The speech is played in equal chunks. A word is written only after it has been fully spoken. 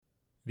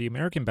The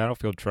American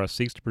Battlefield Trust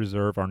seeks to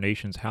preserve our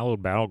nation's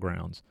hallowed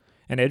battlegrounds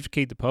and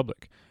educate the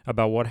public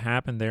about what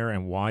happened there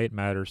and why it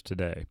matters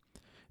today.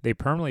 They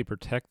permanently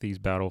protect these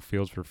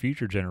battlefields for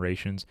future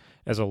generations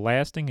as a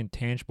lasting and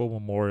tangible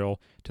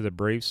memorial to the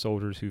brave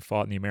soldiers who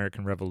fought in the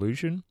American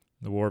Revolution,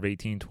 the War of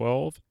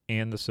 1812,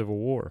 and the Civil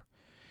War.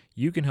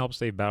 You can help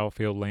save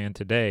battlefield land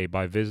today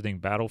by visiting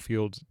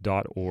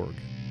battlefields.org.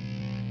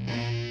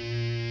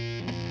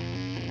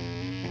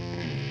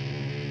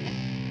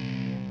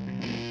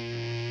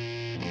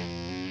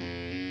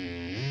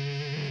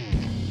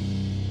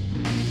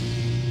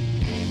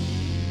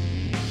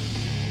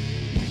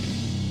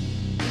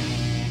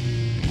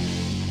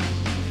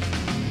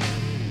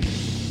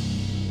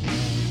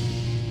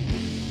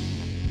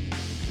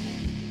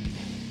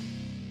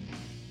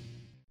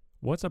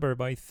 What's up,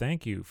 everybody?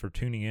 Thank you for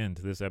tuning in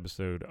to this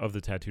episode of the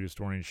Tattooed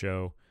Historian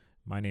Show.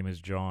 My name is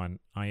John.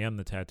 I am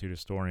the Tattooed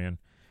Historian,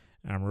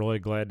 and I'm really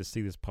glad to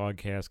see this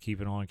podcast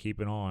keeping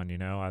on. You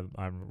know,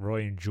 I'm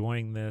really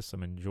enjoying this.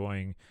 I'm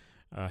enjoying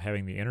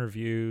having the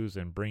interviews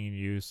and bringing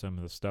you some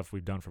of the stuff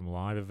we've done from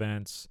live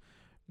events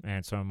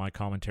and some of my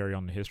commentary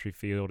on the history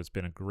field. It's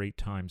been a great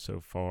time so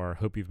far.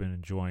 Hope you've been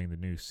enjoying the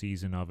new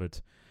season of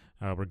it.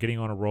 We're getting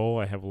on a roll.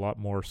 I have a lot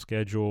more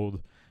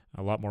scheduled,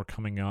 a lot more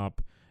coming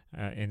up.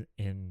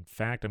 In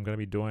fact, I'm going to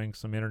be doing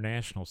some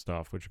international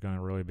stuff, which you're going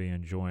to really be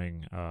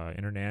enjoying,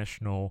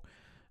 international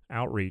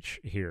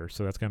outreach here.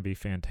 So that's going to be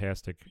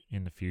fantastic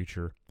in the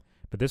future.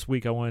 But this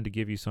week I wanted to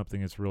give you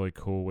something that's really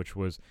cool, which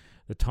was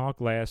the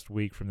talk last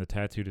week from the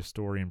Tattooed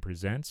Historian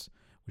Presents,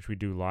 which we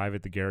do live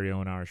at the Gary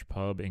Owen Irish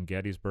Pub in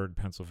Gettysburg,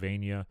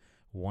 Pennsylvania,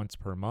 once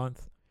per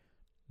month.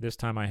 This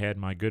time I had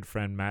my good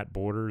friend Matt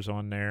Borders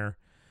on there.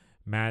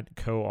 Matt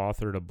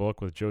co-authored a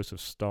book with Joseph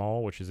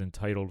Stahl, which is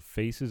entitled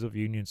Faces of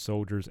Union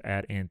Soldiers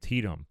at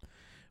Antietam,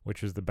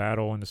 which is the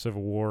battle in the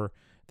Civil War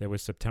that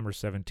was September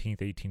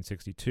 17th,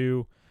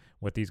 1862.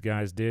 What these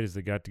guys did is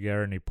they got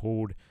together and they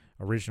pulled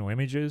original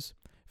images,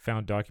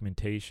 found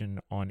documentation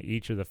on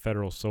each of the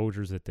Federal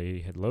soldiers that they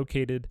had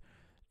located,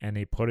 and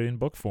they put it in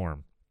book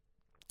form.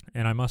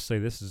 And I must say,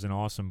 this is an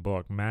awesome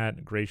book.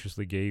 Matt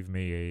graciously gave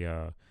me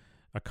a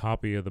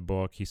copy of the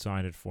book. He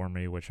signed it for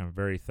me, which I'm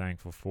very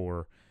thankful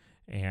for.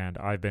 And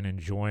I've been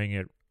enjoying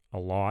it a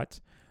lot.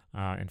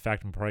 In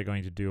fact, I'm probably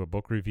going to do a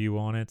book review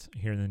on it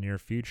here in the near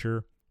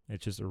future.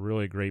 It's just a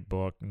really great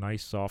book,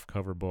 nice soft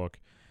cover book.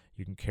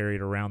 You can carry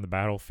it around the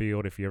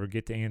battlefield. If you ever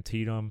get to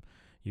Antietam,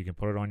 you can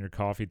put it on your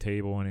coffee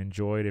table and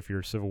enjoy it if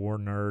you're a Civil War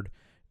nerd.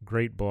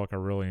 Great book. I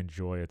really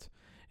enjoy it.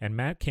 And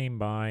Matt came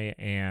by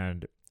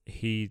and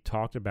he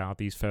talked about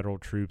these Federal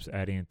troops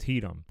at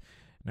Antietam.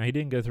 Now, he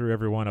didn't go through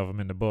every one of them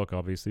in the book,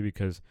 obviously,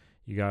 because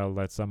you got to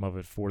let some of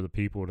it for the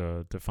people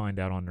to find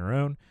out on their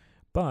own.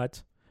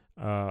 But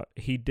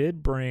he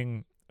did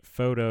bring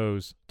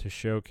photos to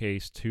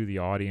showcase to the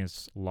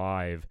audience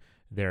live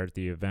there at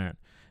the event.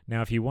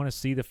 Now, if you want to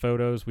see the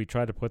photos, we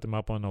tried to put them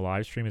up on the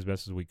live stream as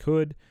best as we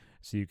could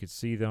so you could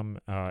see them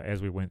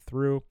as we went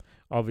through.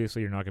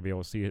 Obviously, you're not going to be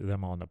able to see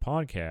them on the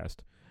podcast.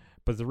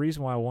 But the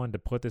reason why I wanted to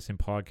put this in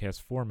podcast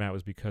format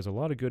was because a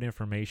lot of good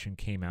information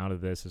came out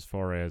of this as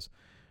far as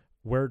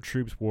where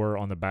troops were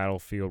on the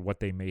battlefield, what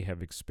they may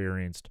have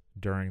experienced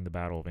during the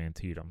Battle of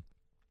Antietam.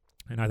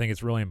 And I think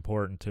it's really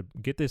important to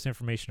get this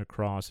information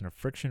across in a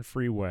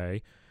friction-free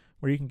way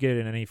where you can get it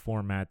in any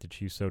format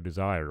that you so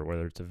desire,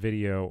 whether it's a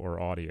video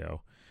or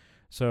audio.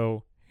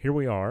 So here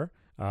we are,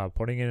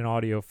 putting it in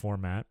audio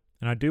format.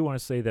 And I do want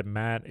to say that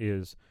Matt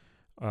is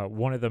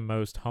one of the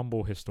most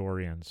humble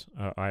historians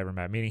I ever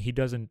met, meaning he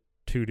doesn't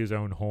toot his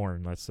own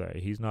horn, let's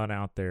say. He's not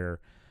out there,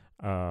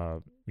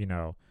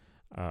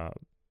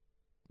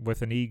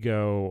 with an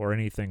ego or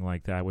anything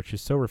like that, which is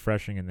so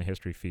refreshing in the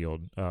history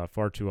field.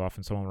 Far too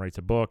often someone writes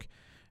a book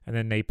and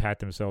then they pat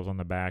themselves on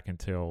the back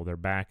until their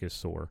back is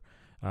sore.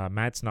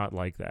 Matt's not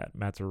like that.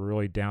 Matt's a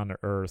really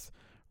down-to-earth,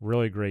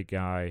 really great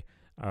guy.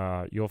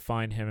 You'll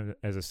find him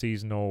as a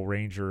seasonal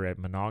ranger at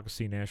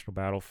Monocacy National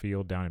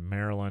Battlefield down in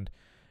Maryland,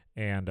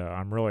 and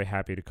I'm really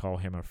happy to call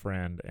him a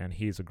friend, and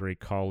he's a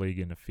great colleague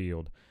in the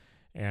field.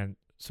 And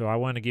so I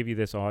want to give you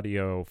this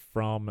audio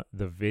from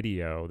the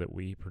video that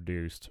we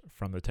produced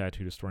from the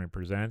Tattooed Historian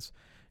Presents.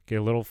 Get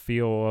a little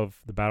feel of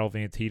the Battle of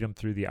Antietam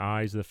through the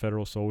eyes of the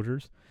Federal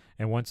soldiers.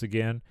 And once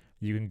again,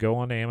 you can go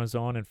on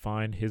Amazon and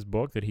find his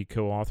book that he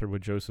co-authored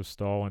with Joseph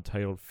Stahl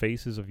entitled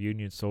Faces of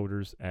Union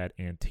Soldiers at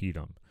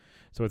Antietam.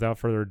 So without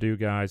further ado,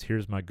 guys,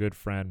 here's my good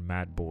friend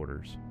Matt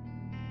Borders.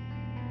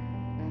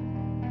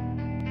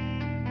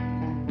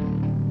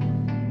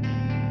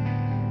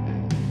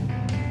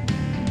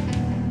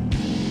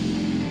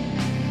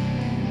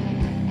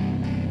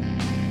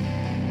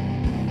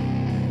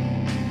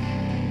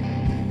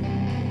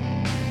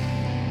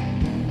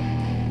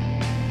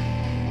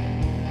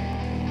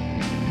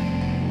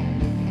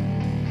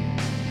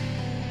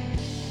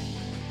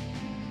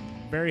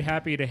 Very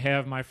happy to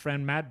have my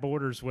friend Matt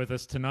Borders with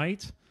us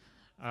tonight.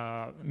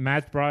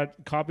 Matt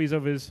brought copies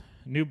of his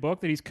new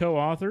book that he's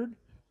co-authored,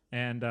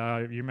 and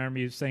you remember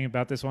me saying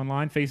about this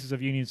online, Faces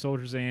of Union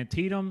Soldiers at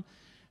Antietam,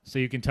 so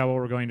you can tell what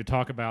we're going to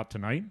talk about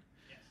tonight.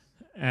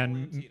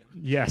 And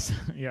yes,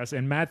 yes.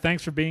 And Matt,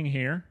 thanks for being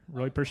here.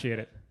 Really appreciate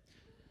it.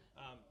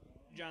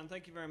 John,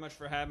 thank you very much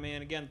for having me.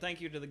 And again, thank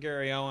you to the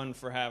Gary Owen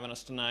for having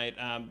us tonight.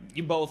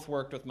 You both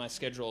worked with my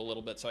schedule a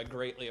little bit, so I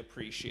greatly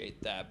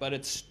appreciate that. But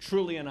it's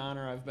truly an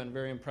honor. I've been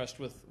very impressed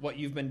with what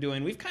you've been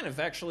doing. We've kind of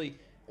actually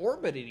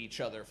orbited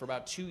each other for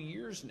about 2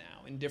 years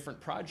now in different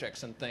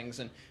projects and things.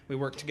 And we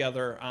worked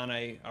together on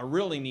a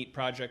really neat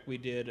project we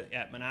did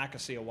at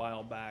Monocacy a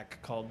while back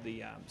called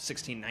the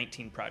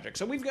 1619 Project.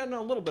 So we've gotten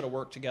a little bit of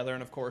work together.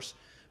 And, of course,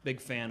 big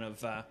fan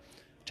of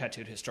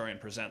Tattooed Historian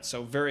Presents.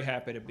 So very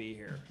happy to be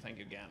here. Thank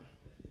you again.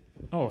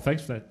 Oh,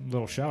 thanks for that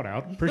little shout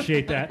out.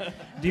 Appreciate that.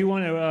 Do you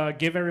want to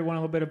give everyone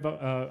a little bit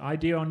of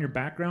idea on your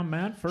background,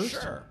 Matt, first?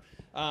 Sure.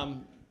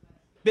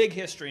 Big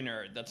history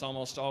nerd. That's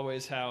almost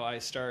always how I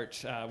start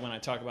when I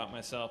talk about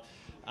myself.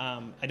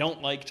 I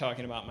don't like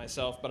talking about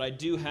myself, but I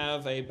do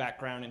have a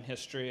background in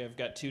history. I've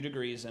got 2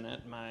 degrees in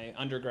it. My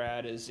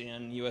undergrad is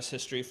in U.S.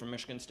 history from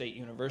Michigan State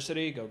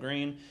University. Go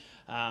Green.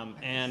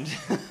 And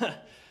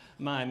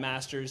my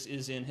master's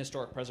is in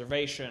historic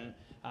preservation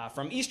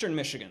from Eastern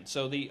Michigan,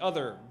 so the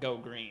other Go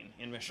Green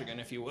in Michigan,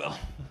 if you will.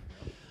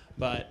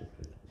 But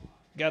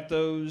got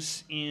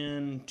those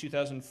in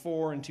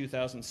 2004 and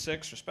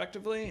 2006,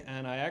 respectively,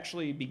 and I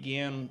actually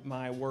began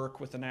my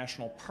work with the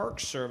National Park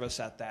Service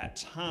at that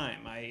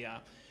time.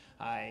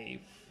 I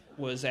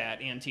was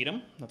at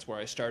Antietam. That's where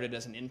I started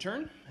as an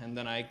intern, and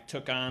then I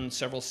took on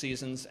several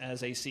seasons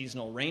as a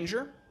seasonal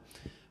ranger.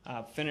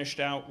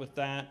 Finished out with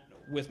that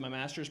with my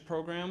master's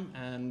program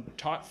and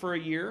taught for a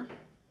year.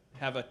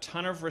 Have a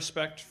ton of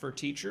respect for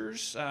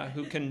teachers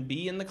who can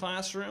be in the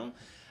classroom.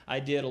 I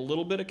did a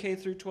little bit of K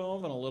through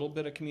 12 and a little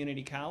bit of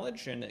community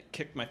college, and it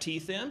kicked my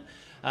teeth in.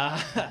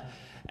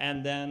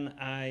 And then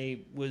I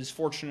was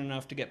fortunate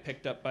enough to get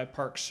picked up by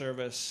Park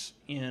Service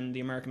in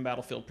the American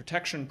Battlefield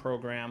Protection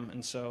Program,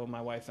 and so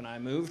my wife and I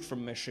moved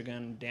from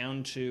Michigan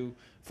down to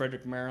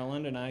Frederick,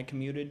 Maryland, and I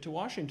commuted to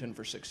Washington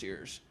for 6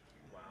 years.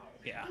 Wow.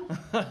 Yeah.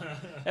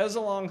 It was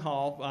a long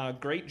haul.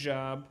 Great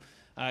job.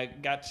 I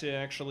got to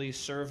actually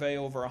survey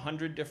over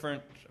 100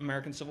 different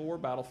American Civil War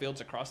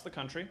battlefields across the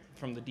country,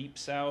 from the Deep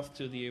South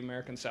to the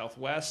American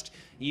Southwest,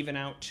 even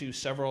out to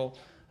several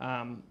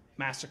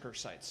massacre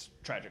sites,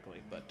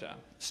 tragically, but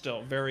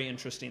still very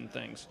interesting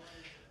things.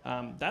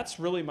 That's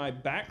really my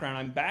background.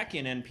 I'm back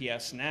in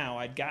NPS now.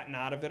 I'd gotten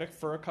out of it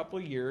for a couple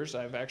of years.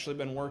 I've actually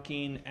been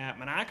working at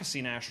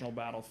Monocacy National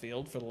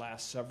Battlefield for the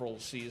last several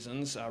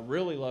seasons. I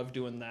really love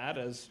doing that.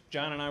 As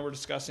John and I were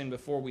discussing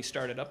before we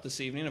started up this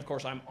evening, of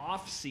course, I'm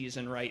off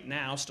season right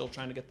now, still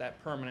trying to get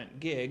that permanent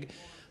gig,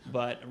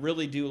 but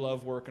really do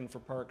love working for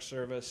Park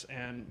Service,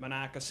 and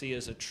Monocacy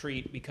is a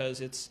treat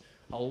because it's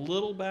a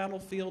little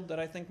battlefield that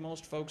I think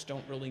most folks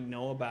don't really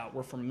know about.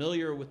 We're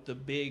familiar with the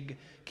big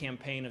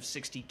campaign of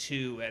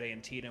 62 at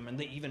Antietam and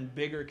the even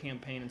bigger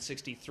campaign in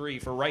 63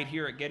 for right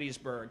here at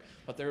Gettysburg.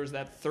 But there was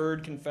that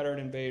third Confederate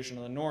invasion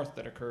of the North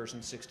that occurs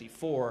in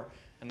 64,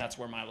 and that's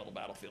where my little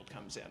battlefield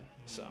comes in.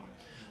 So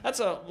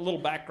that's a little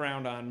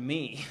background on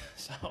me.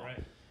 So.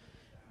 Right.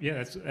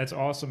 Yeah, that's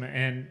awesome.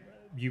 And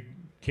you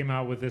came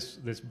out with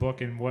this book,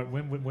 and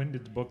when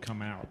did the book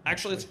come out?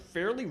 Actually, it's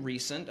fairly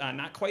recent,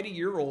 not quite a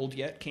year old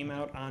yet. Came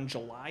out on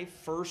July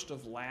 1st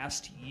of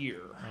last year.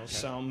 Okay.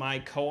 So my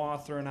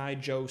co-author and I,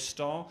 Joe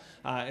Stahl,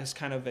 is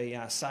kind of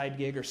a side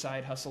gig or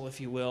side hustle,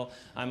 if you will.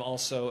 I'm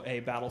also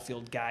a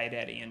battlefield guide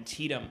at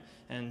Antietam,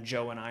 and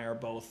Joe and I are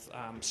both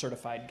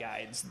certified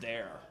guides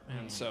there.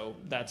 And so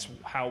that's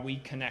how we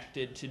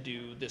connected to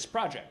do this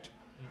project.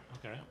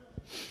 Okay.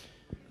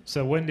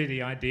 So when did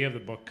the idea of the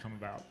book come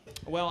about?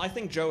 Well, I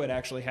think Joe had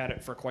actually had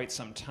it for quite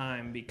some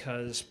time,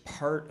 because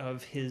part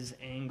of his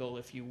angle,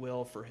 if you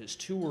will, for his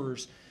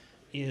tours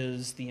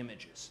is the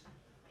images.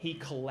 He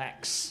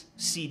collects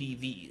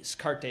CDVs,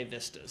 carte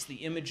vistas, the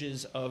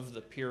images of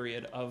the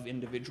period of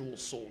individual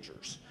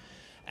soldiers.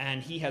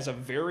 And he has a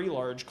very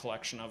large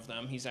collection of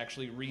them. He's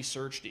actually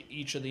researched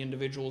each of the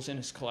individuals in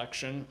his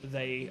collection.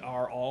 They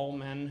are all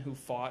men who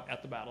fought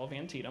at the Battle of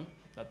Antietam.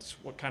 That's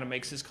what kind of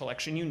makes his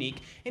collection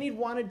unique. And he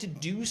wanted to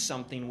do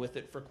something with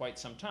it for quite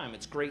some time.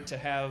 It's great to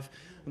have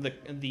the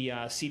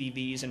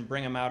CDVs and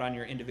bring them out on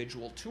your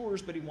individual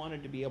tours, but he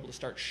wanted to be able to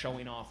start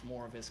showing off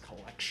more of his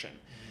collection.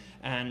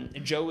 And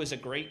Joe is a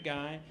great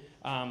guy,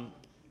 a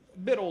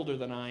bit older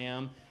than I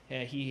am.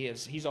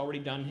 He's already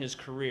done his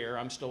career.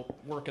 I'm still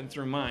working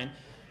through mine.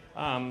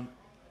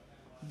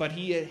 But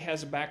he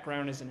has a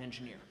background as an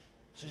engineer.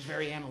 So he's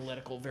very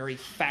analytical, very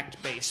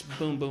fact-based,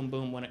 boom, boom,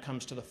 boom, when it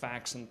comes to the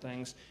facts and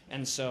things.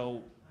 And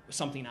so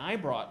something I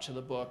brought to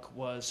the book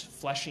was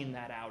fleshing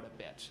that out a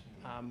bit,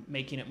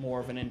 making it more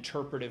of an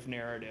interpretive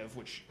narrative,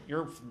 which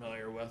you're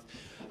familiar with,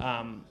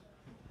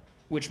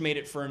 which made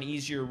it for an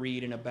easier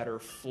read and a better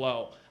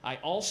flow. I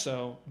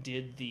also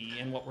did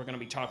and what we're going to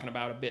be talking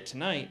about a bit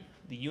tonight,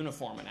 the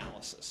uniform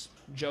analysis.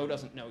 Joe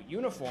doesn't know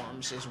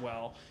uniforms as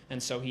well,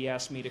 and so he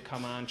asked me to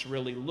come on to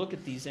really look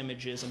at these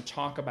images and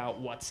talk about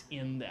what's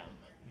in them.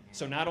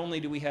 So not only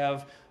do we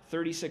have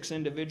 36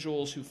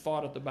 individuals who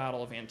fought at the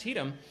Battle of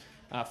Antietam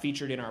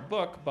featured in our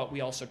book, but we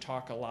also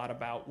talk a lot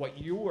about what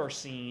you are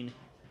seeing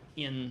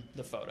in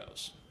the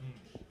photos.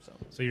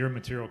 So you're a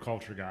material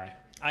culture guy.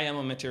 I am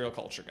a material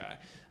culture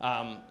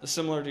guy.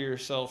 Similar to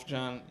yourself,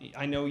 John,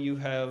 I know you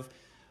have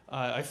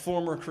a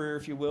former career,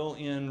 if you will,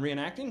 in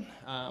reenacting.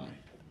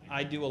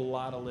 I do a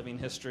lot of living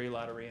history, a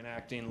lot of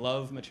reenacting,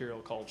 love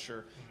material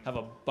culture, have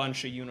a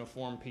bunch of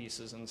uniform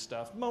pieces and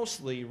stuff,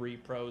 mostly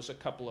repros, a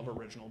couple of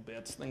original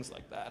bits, things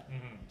like that.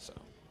 So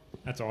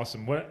that's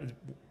awesome.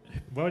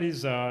 What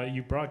is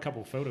you brought a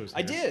couple photos there.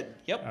 I did.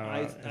 Yep.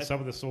 And some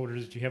of the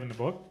soldiers that you have in the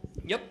book?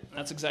 Yep,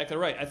 that's exactly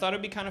right. I thought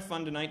it'd be kind of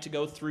fun tonight to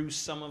go through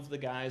some of the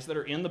guys that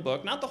are in the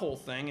book, not the whole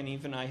thing, and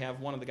even I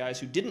have one of the guys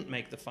who didn't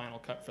make the final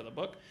cut for the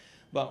book,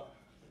 but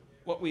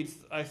what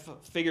I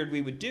figured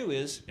we would do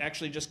is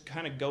actually just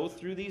kind of go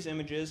through these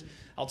images.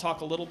 I'll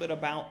talk a little bit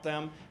about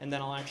them, and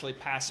then I'll actually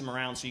pass them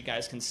around so you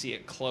guys can see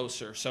it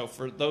closer. So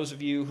for those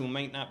of you who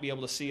might not be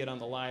able to see it on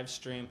the live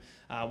stream,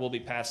 we'll be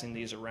passing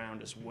these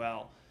around as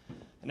well.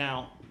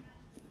 Now,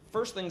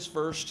 first things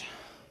first,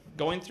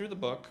 going through the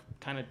book,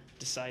 kind of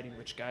deciding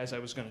which guys I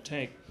was going to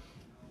take,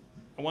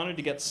 I wanted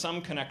to get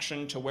some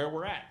connection to where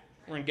we're at.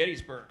 We're in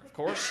Gettysburg, of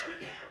course,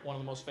 one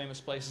of the most famous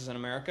places in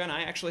America, and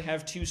I actually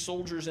have two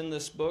soldiers in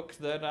this book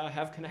that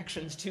have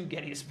connections to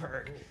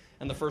Gettysburg.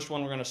 And the first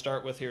one we're going to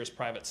start with here is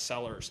Private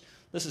Sellers.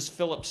 This is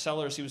Philip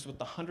Sellers. He was with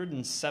the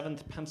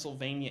 107th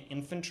Pennsylvania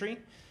Infantry,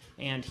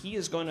 and he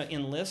is going to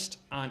enlist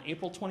on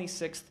April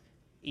 26th,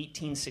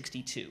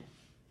 1862.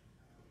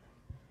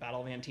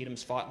 Battle of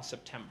Antietam's fought in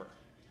September.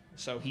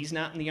 So he's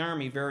not in the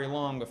Army very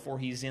long before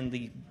he's in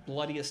the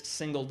bloodiest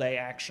single-day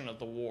action of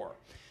the war.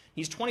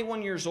 He's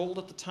 21 years old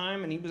at the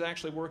time, and he was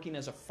actually working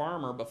as a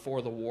farmer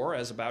before the war,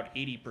 as about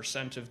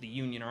 80% of the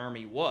Union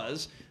Army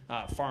was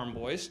farm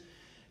boys.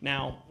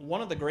 Now,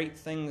 one of the great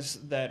things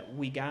that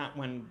we got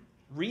when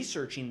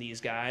researching these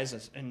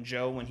guys, and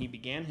Joe, when he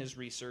began his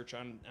research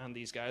on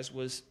these guys,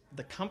 was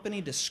the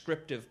company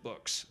descriptive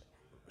books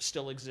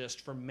still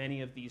exist for many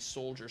of these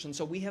soldiers. And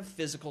so we have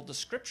physical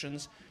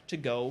descriptions to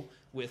go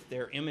with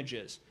their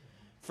images.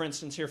 For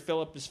instance, here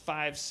Philip is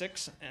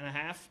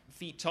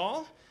 5'6.5"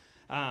 tall.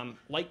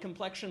 Light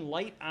complexion,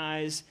 light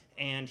eyes,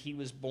 and he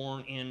was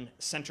born in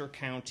Center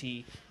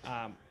County,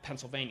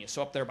 Pennsylvania,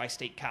 so up there by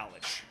State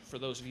College, for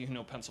those of you who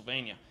know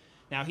Pennsylvania.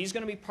 Now, he's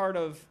going to be part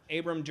of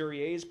Abram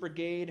Durier's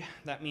brigade.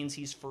 That means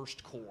he's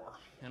First Corps.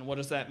 And what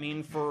does that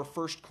mean for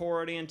First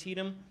Corps at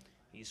Antietam?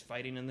 He's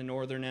fighting in the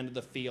northern end of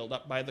the field,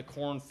 up by the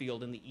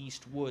cornfield in the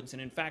East Woods.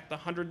 And in fact, the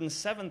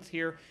 107th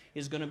here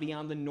is going to be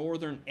on the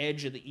northern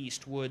edge of the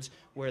East Woods,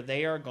 where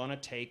they are going to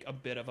take a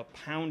bit of a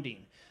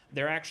pounding.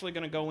 They're actually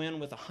going to go in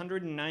with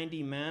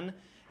 190 men,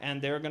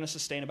 and they're going to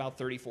sustain about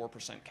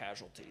 34%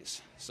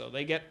 casualties. So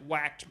they get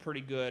whacked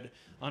pretty good,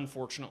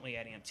 unfortunately,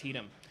 at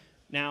Antietam.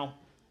 Now,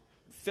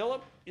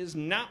 Philip is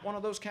not one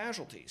of those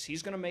casualties.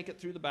 He's going to make it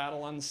through the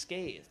battle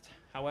unscathed.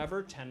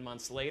 However, 10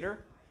 months later,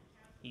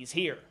 he's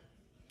here.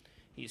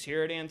 He's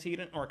here at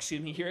Antietam, or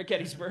excuse me, here at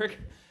Gettysburg,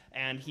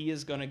 and he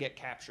is going to get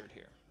captured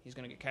here. He's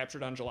going to get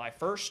captured on July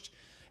 1st,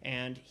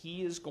 and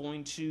he is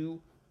going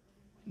to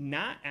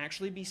not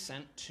actually be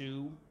sent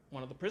to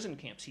one of the prison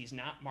camps. He's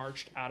not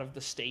marched out of the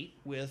state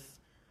with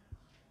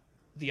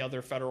the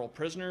other federal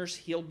prisoners.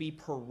 He'll be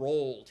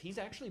paroled. He's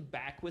actually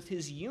back with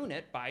his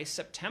unit by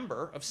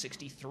September of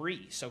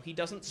 '63, so he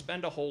doesn't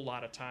spend a whole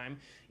lot of time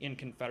in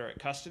Confederate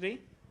custody.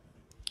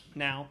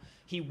 Now,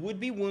 he would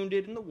be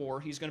wounded in the war.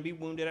 He's going to be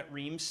wounded at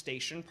Reams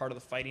Station, part of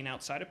the fighting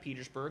outside of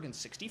Petersburg in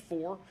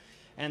 '64,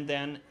 and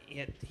then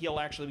he'll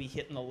actually be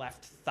hit in the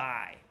left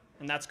thigh,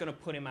 and that's going to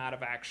put him out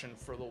of action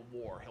for the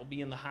war. He'll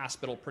be in the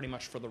hospital pretty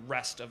much for the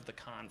rest of the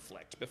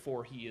conflict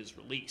before he is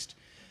released.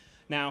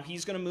 Now,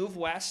 he's going to move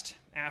west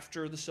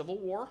after the Civil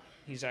War.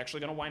 He's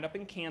actually going to wind up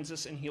in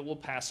Kansas, and he will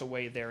pass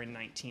away there in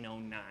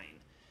 1909.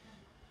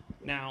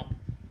 Now,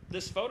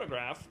 this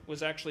photograph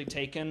was actually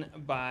taken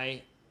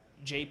by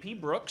J.P.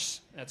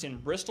 Brooks. That's in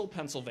Bristol,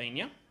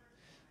 Pennsylvania.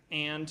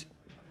 And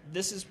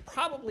this is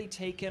probably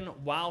taken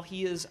while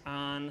he is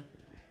on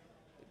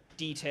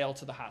detail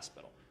to the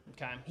hospital.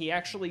 Okay? He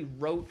actually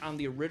wrote on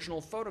the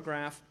original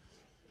photograph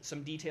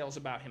some details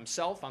about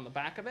himself on the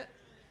back of it,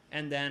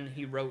 and then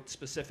he wrote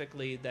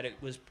specifically that it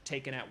was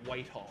taken at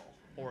Whitehall,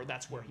 or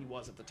that's where he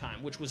was at the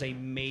time, which was a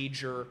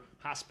major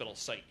hospital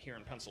site here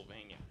in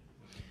Pennsylvania.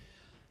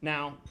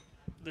 Now,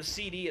 the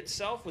CD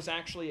itself was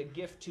actually a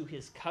gift to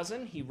his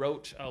cousin. He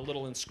wrote a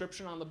little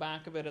inscription on the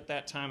back of it at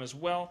that time as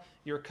well.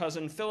 Your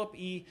cousin, Philip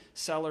E.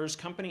 Sellers,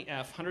 Company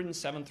F,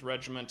 107th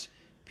Regiment,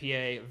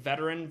 PA,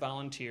 veteran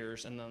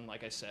volunteers, and then,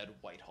 like I said,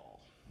 Whitehall.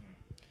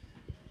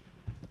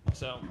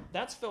 So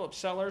that's Philip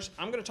Sellers.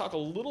 I'm going to talk a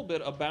little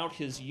bit about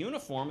his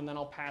uniform, and then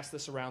I'll pass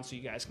this around so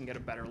you guys can get a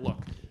better look.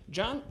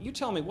 John, you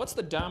tell me, what's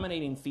the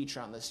dominating feature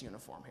on this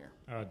uniform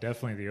here?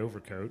 Definitely the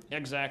overcoat.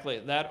 Exactly,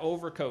 that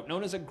overcoat,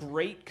 known as a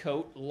great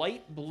coat,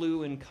 light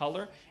blue in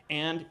color,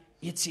 and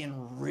it's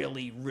in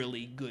really,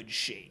 really good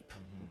shape.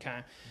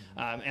 Okay,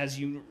 as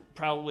you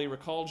probably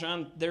recall,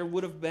 John, there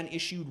would have been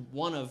issued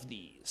one of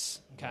these.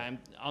 Okay,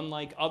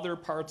 unlike other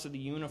parts of the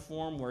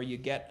uniform where you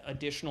get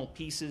additional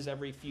pieces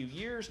every few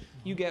years,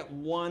 you get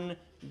one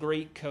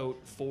great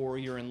coat for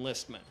your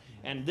enlistment.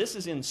 And this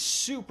is in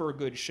super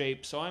good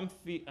shape, so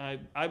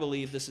I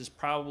believe this is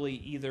probably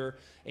either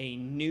a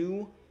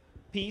new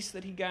piece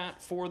that he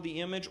got for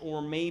the image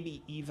or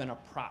maybe even a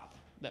prop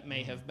that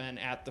may have been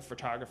at the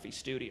photography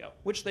studio,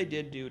 which they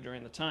did do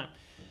during the time.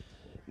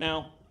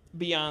 Now,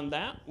 beyond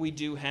that, we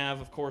do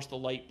have, of course, the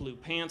light blue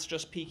pants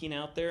just peeking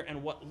out there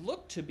and what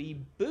look to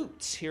be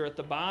boots here at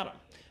the bottom.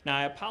 Now,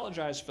 I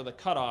apologize for the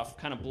cutoff,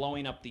 kind of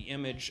blowing up the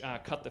image,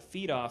 cut the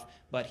feet off,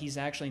 but he's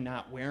actually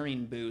not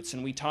wearing boots.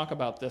 And we talk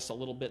about this a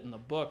little bit in the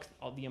book,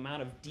 the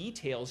amount of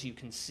details you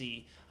can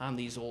see on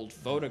these old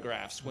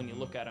photographs when you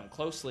look at him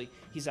closely.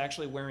 He's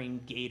actually wearing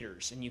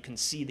gaiters, and you can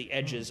see the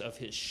edges of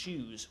his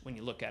shoes when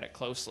you look at it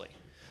closely.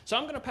 So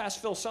I'm going to pass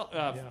Phil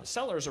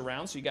Sellers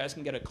around so you guys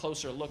can get a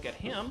closer look at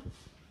him.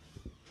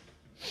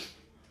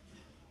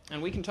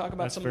 And we can talk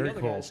about some of the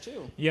other guys,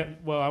 too. Yeah,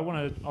 well, I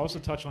want to also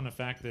touch on the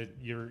fact that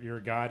you're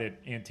a guide at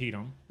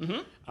Antietam.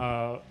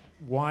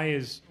 Why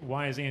is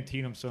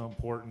Antietam so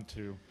important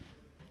to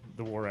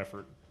the war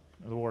effort,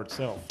 the war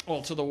itself?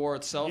 Well, to the war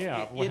itself?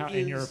 Yeah,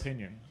 in your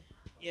opinion.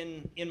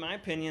 In my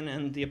opinion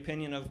and the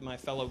opinion of my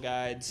fellow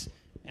guides,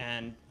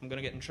 and I'm going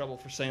to get in trouble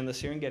for saying this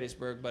here in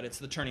Gettysburg, but it's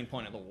the turning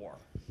point of the war,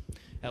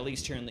 at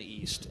least here in the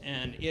East.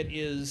 And it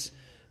is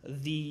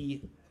the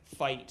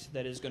fight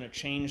that is going to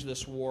change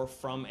this war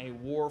from a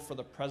war for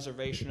the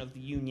preservation of the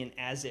Union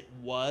as it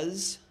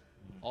was,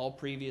 all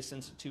previous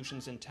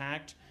institutions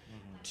intact,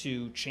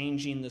 to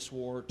changing this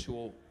war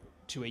to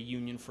a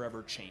Union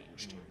forever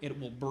changed. It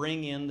will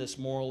bring in this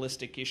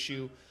moralistic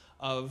issue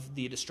of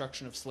the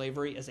destruction of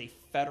slavery as a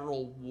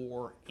federal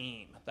war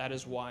aim. That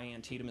is why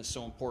Antietam is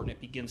so important.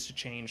 It begins to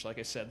change, like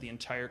I said, the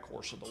entire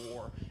course of the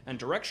war and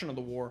direction of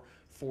the war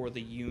for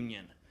the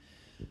Union.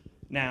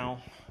 Now,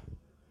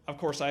 of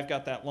course, I've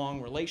got that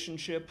long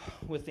relationship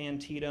with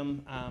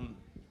Antietam,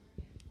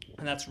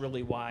 and that's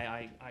really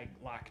why I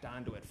locked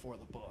onto it for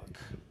the book.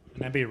 And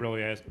that'd be a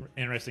really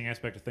interesting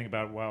aspect to think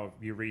about while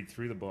you read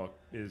through the book,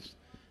 is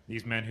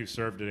these men who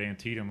served at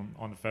Antietam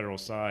on the federal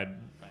side,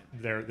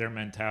 their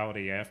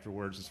mentality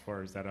afterwards as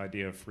far as that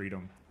idea of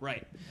freedom.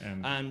 Right.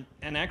 And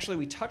actually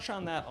we touch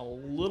on that a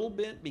little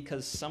bit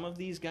because some of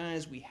these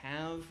guys, we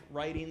have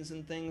writings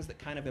and things that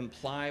kind of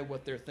imply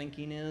what their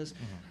thinking is.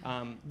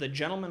 The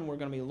gentlemen we're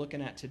going to be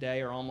looking at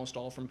today are almost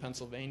all from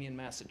Pennsylvania and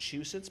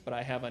Massachusetts, but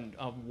I have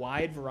a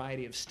wide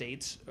variety of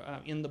states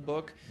in the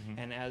book.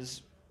 And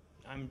as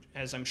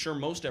I'm sure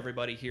most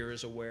everybody here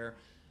is aware,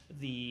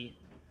 the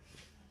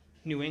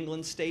New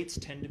England states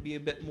tend to be a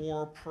bit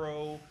more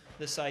pro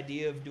this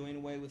idea of doing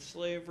away with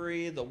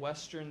slavery. The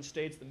western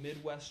states, the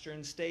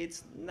midwestern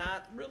states,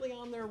 not really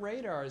on their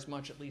radar as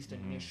much, at least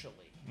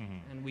initially.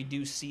 And we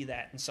do see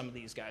that in some of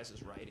these guys'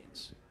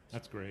 writings.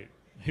 That's great.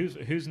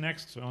 Who's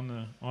next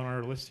on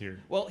our list here?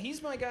 Well,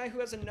 he's my guy who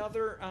has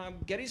another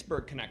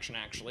Gettysburg connection,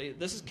 actually.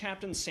 This is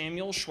Captain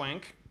Samuel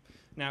Schwenk.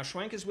 Now,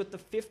 Schwenk is with the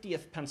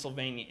 50th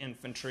Pennsylvania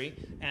Infantry,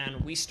 and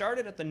we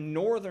started at the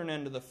northern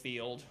end of the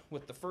field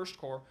with the 1st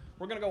Corps.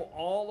 We're going to go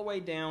all the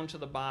way down to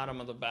the bottom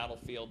of the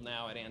battlefield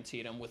now at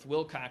Antietam with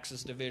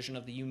Wilcox's division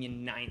of the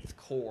Union 9th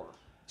Corps.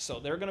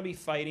 So they're going to be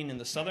fighting in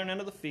the southern end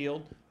of the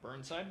field,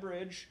 Burnside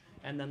Bridge,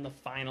 and then the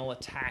final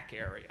attack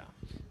area.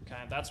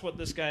 Okay, that's what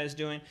this guy is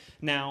doing.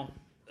 Now,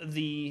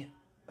 the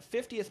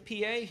 50th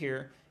PA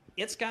here,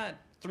 it's got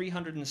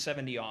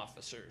 370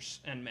 officers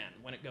and men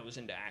when it goes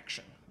into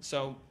action.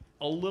 So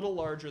a little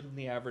larger than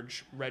the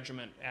average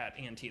regiment at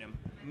Antietam.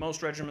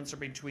 Most regiments are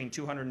between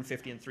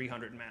 250 and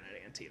 300 men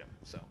at Antietam,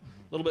 so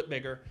a little bit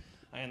bigger.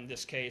 In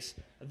this case,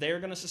 they're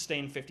going to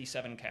sustain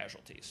 57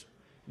 casualties.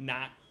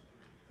 Not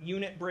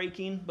unit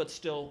breaking, but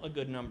still a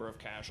good number of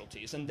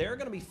casualties. And they're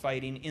going to be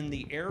fighting in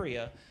the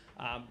area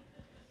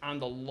on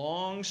the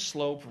long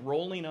slope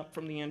rolling up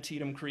from the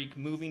Antietam Creek,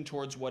 moving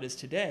towards what is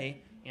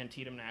today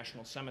Antietam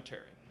National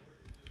Cemetery.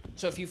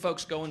 So if you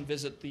folks go and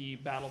visit the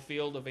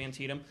battlefield of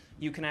Antietam,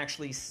 you can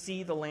actually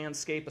see the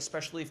landscape,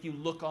 especially if you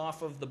look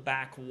off of the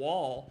back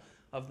wall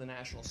of the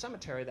National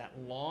Cemetery. That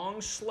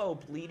long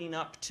slope leading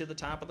up to the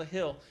top of the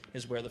hill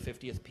is where the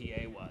 50th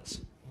PA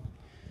was.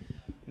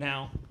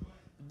 Now,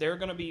 they're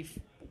going to be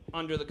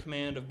under the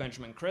command of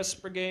Benjamin Crisp's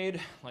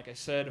brigade, like I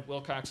said,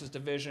 Wilcox's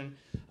division.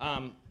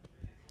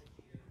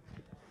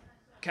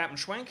 Captain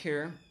Schwenk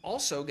here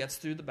also gets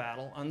through the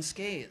battle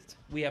unscathed.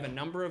 We have a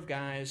number of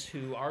guys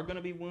who are going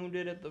to be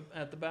wounded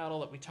at the battle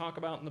that we talk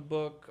about in the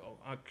book.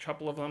 A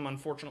couple of them,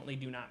 unfortunately,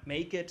 do not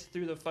make it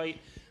through the fight,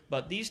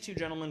 but these two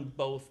gentlemen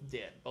both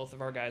did. Both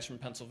of our guys from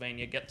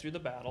Pennsylvania get through the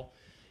battle.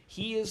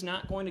 He is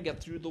not going to get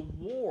through the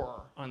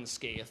war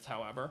unscathed,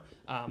 however.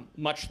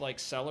 Much like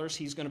Sellers,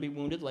 he's going to be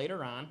wounded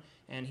later on,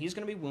 and he's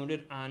going to be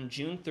wounded on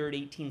June 3rd,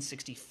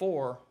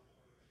 1864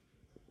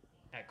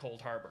 at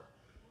Cold Harbor.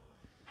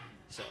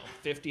 So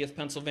 50th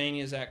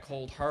Pennsylvania is at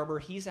Cold Harbor.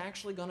 He's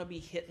actually going to be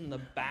hit in the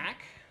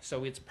back,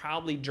 so it's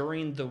probably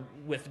during the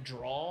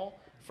withdrawal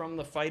from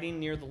the fighting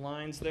near the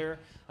lines there,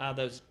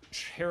 those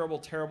terrible,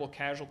 terrible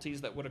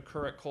casualties that would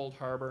occur at Cold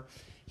Harbor.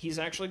 He's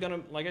actually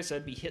going to, like I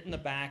said, be hit in the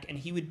back, and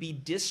he would be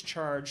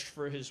discharged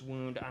for his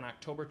wound on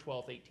October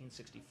 12th,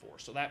 1864.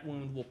 So that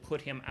wound will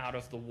put him out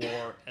of the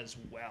war as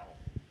well.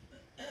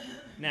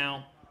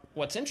 Now,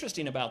 what's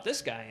interesting about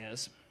this guy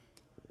is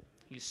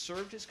he's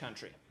served his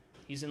country.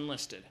 He's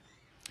enlisted.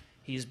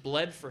 He's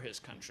bled for his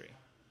country.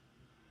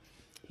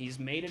 He's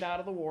made it out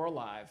of the war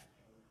alive,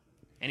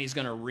 and he's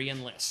going to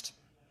re-enlist.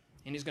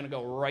 And he's going to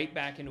go right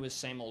back into his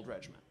same old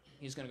regiment.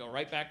 He's going to go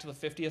right back to the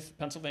 50th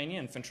Pennsylvania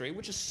Infantry,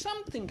 which is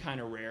something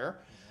kind of rare.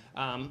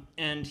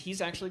 And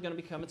he's actually going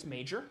to become its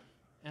major,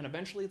 and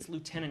eventually its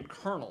lieutenant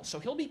colonel. So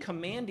he'll be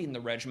commanding the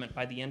regiment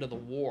by the end of the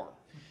war.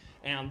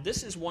 And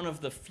this is one of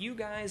the few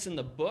guys in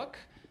the book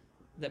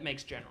that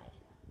makes general.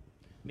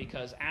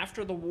 Because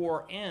after the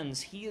war ends,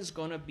 he is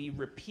going to be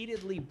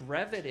repeatedly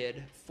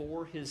breveted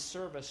for his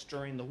service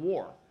during the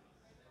war.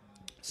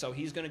 So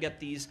he's going to get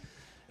these.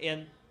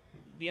 And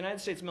the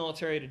United States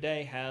military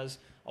today has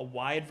a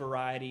wide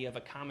variety of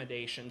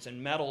accommodations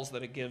and medals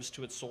that it gives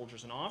to its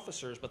soldiers and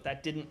officers, but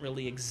that didn't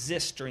really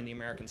exist during the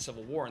American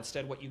Civil War.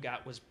 Instead, what you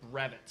got was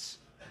brevets.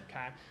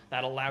 Okay?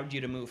 That allowed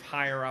you to move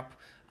higher up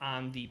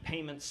on the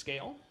payment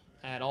scale.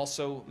 It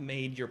also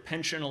made your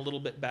pension a little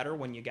bit better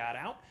when you got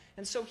out.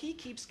 And so he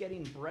keeps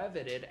getting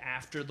breveted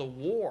after the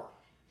war.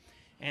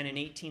 And in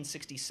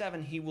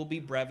 1867, he will be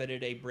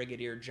breveted a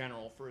brigadier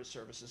general for his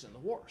services in the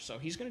war. So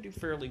he's going to do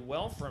fairly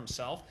well for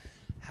himself.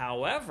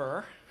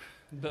 However,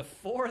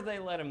 before they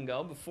let him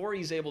go, before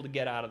he's able to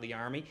get out of the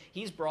Army,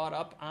 he's brought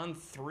up on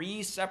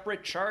 3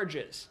 separate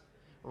charges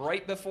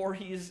right before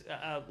he's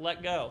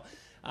let go.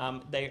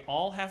 They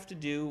all have to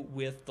do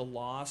with the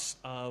loss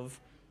of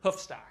hoof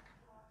stock.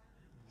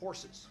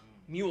 Horses,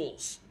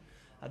 mules.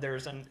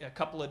 There's a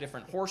couple of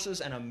different horses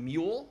and a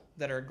mule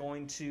that are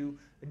going to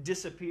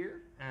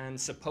disappear, and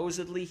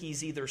supposedly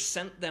he's either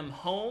sent them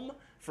home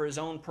for his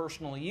own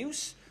personal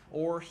use,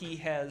 or he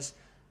has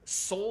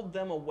sold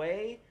them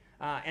away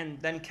and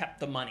then kept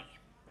the money.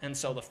 And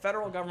so the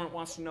federal government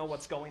wants to know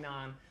what's going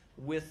on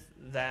with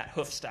that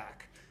hoof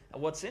stock.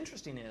 What's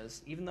interesting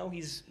is, even though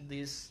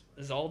this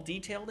is all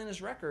detailed in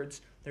his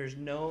records, there's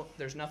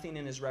nothing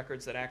in his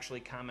records that actually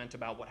comment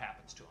about what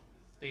happens to him.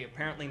 They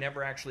apparently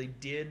never actually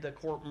did the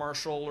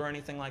court-martial or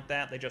anything like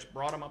that. They just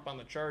brought him up on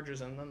the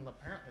charges and then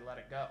apparently let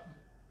it go.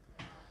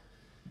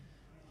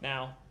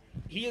 Now,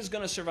 he is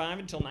going to survive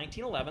until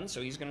 1911,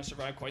 so he's going to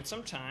survive quite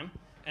some time.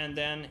 And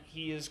then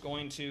he is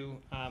going to,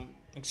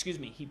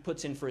 he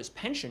puts in for his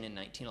pension in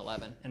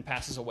 1911 and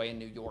passes away in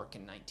New York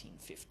in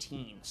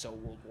 1915. So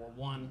World War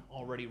I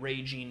already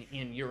raging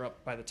in Europe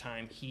by the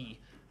time he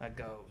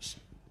goes.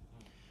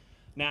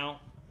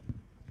 Now,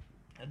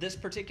 this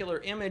particular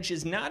image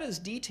is not as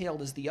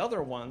detailed as the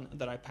other one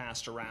that I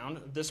passed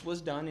around. This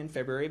was done in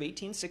February of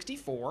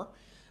 1864,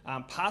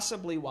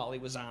 possibly while he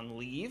was on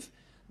leave.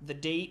 The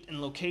date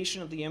and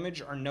location of the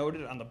image are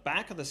noted on the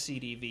back of the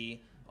CDV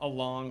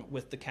along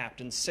with the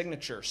captain's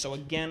signature. So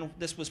again,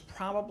 this was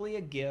probably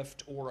a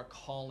gift or a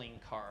calling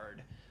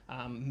card.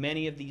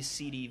 Many of these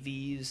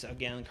CDVs,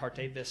 again,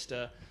 Carte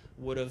Vista,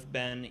 would have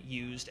been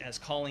used as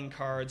calling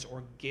cards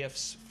or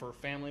gifts for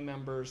family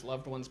members,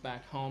 loved ones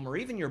back home, or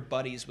even your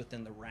buddies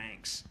within the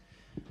ranks.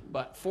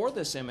 But for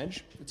this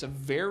image, it's a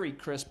very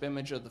crisp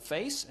image of the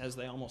face, as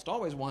they almost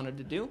always wanted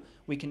to do.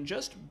 We can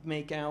just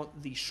make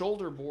out the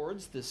shoulder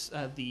boards,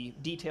 the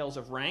details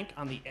of rank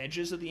on the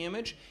edges of the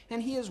image,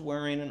 and he is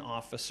wearing an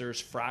officer's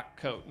frock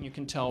coat. And you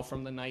can tell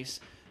from the nice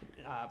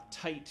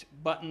tight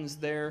buttons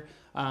there.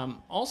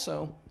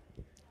 Also,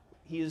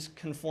 he is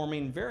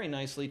conforming very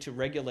nicely to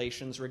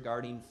regulations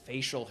regarding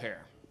facial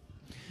hair.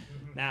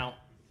 Now,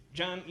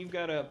 John, you've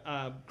got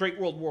a great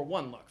World War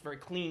I look, very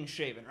clean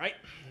shaven, right?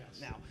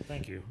 Yes. Now,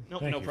 thank you.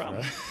 No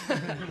problem.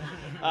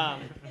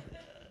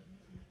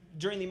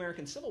 During the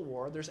American Civil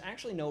War, there's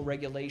actually no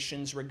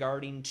regulations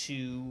regarding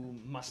to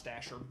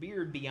mustache or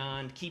beard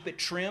beyond keep it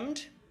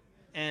trimmed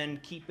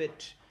and keep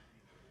it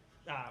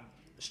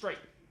straight,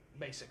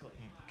 basically.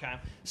 Okay,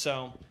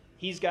 so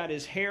he's got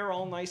his hair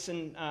all nice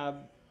and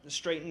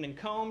straightened and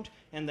combed,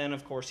 and then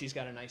of course he's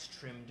got a nice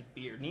trimmed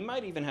beard, and he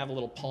might even have a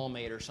little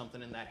pomade or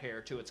something in that hair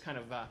too. It's kind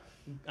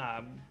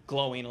of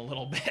glowing a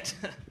little bit.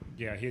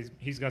 Yeah,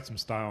 he's got some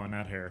style in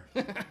that hair.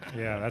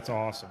 Yeah, that's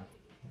awesome.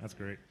 That's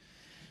great.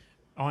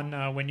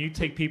 On when you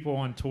take people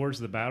on tours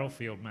of the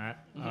battlefield,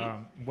 Matt,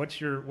 what's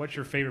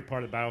your favorite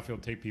part of the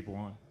battlefield to take people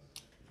on?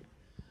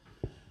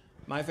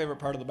 My favorite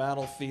part of the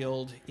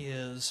battlefield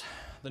is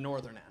the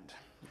northern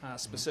end,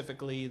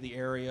 specifically the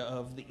area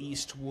of the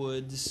East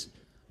Woods,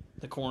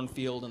 the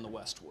cornfield, and the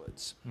West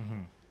Woods.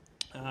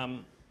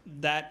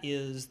 That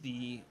is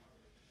the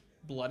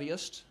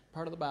bloodiest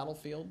part of the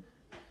battlefield.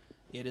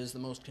 It is the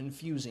most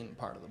confusing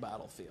part of the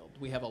battlefield.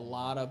 We have a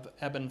lot of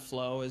ebb and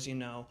flow, as you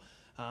know.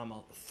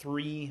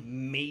 3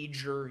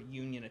 major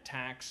Union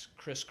attacks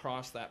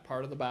crisscross that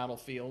part of the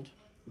battlefield.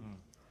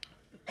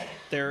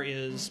 There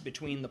is,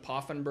 between the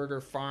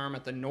Poffenberger Farm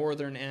at the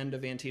northern end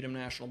of Antietam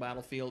National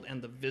Battlefield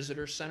and the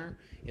Visitor Center,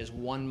 is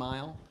 1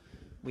 mile.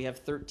 We have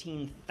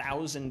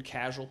 13,000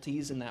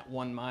 casualties in that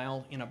 1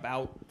 mile in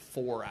about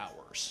 4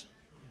 hours.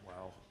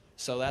 Wow.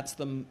 So that's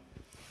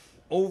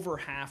over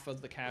half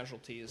of the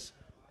casualties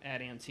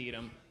at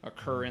Antietam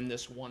occur in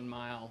this 1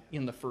 mile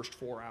in the first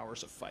 4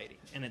 hours of fighting.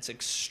 And it's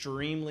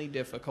extremely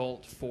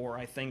difficult for,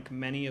 I think,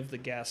 many of the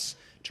guests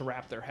to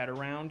wrap their head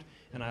around.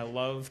 And I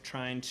love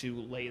trying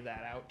to lay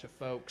that out to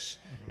folks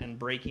and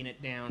breaking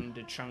it down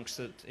into chunks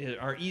that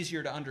are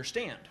easier to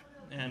understand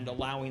and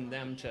allowing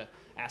them to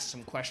ask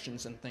some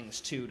questions and things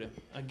too to,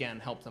 again,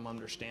 help them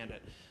understand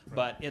it.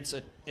 But it's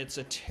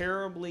a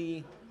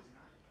terribly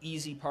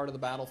easy part of the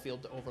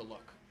battlefield to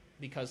overlook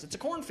because it's a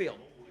cornfield.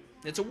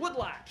 It's a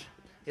woodlot.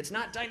 It's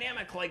not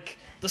dynamic like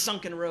the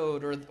Sunken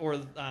Road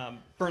or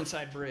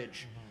Burnside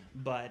Bridge,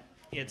 but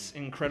it's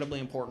an incredibly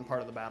important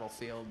part of the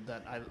battlefield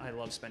that I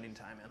love spending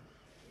time in.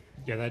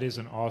 Yeah, that is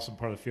an awesome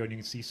part of the field. You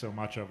can see so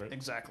much of it.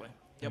 Exactly.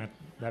 Yep. And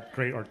that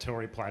great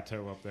artillery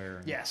plateau up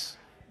there. Yes.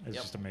 It's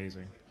just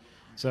amazing.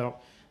 So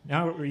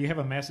now you have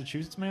a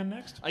Massachusetts man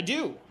next? I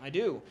do.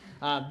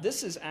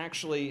 This is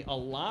actually a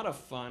lot of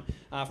fun.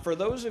 For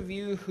those of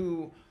you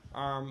who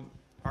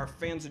are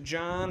fans of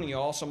John, you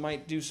also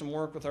might do some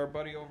work with our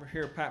buddy over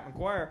here, Pat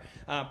McGuire.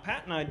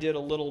 Pat and I did a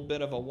little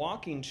bit of a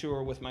walking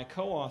tour with my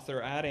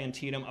co-author at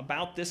Antietam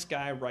about this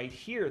guy right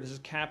here. This is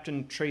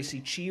Captain Tracy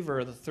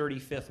Cheever of the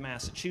 35th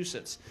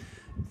Massachusetts.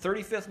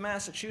 35th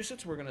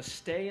Massachusetts, we're going to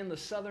stay in the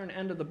southern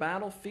end of the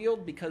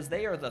battlefield because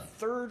they are the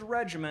 3rd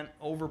Regiment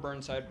over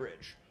Burnside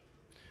Bridge.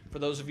 For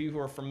those of you who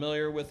are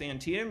familiar with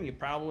Antietam, you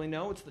probably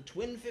know it's the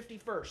Twin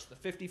 51st,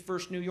 the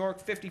 51st New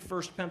York,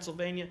 51st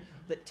Pennsylvania,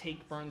 that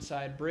take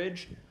Burnside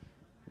Bridge.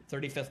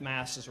 35th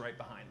Mass is right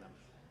behind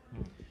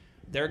them.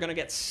 They're going to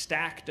get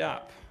stacked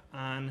up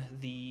on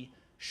the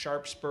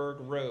Sharpsburg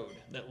Road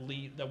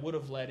that would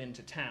have led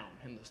into town,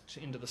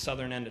 into the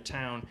southern end of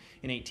town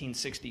in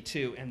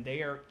 1862, and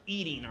they are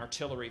eating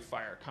artillery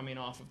fire coming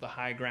off of the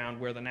high ground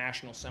where the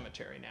National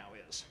Cemetery now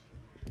is.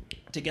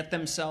 To get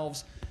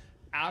themselves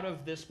out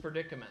of this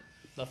predicament,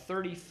 the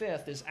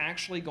 35th is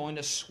actually going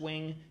to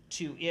swing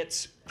to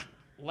its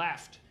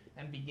left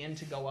and begin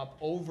to go up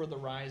over the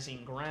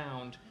rising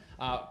ground,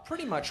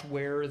 pretty much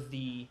where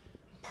the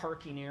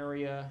parking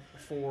area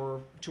for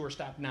Tour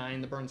Stop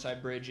 9, the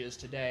Burnside Bridge, is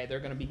today.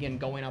 They're going to begin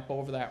going up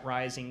over that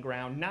rising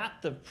ground,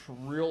 not the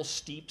real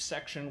steep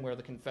section where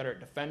the Confederate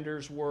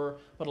defenders were,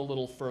 but a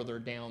little further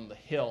down the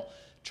hill,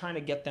 trying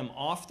to get them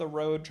off the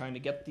road, trying to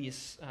get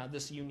this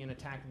Union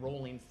attack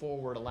rolling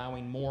forward,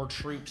 allowing more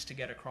troops to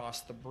get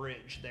across the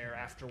bridge there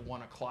after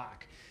 1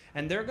 o'clock.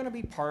 And they're going to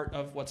be part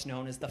of what's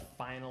known as the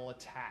final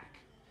attack,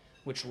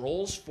 which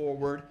rolls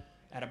forward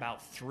at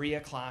about 3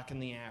 o'clock in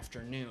the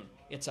afternoon.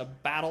 It's a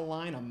battle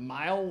line 1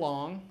 mile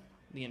long.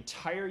 The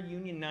entire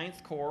Union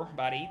 9th Corps,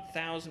 about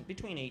 8,000,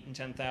 between 8 and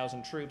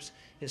 10,000 troops,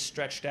 is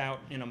stretched out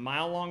in a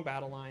mile-long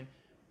battle line,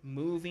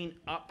 moving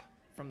up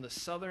from the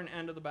southern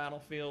end of the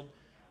battlefield,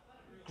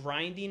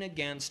 grinding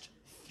against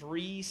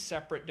 3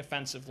 separate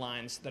defensive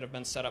lines that have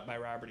been set up by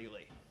Robert E.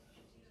 Lee.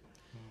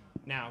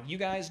 Now, you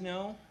guys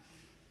know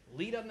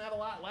Lee doesn't have a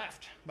lot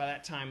left by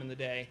that time in the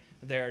day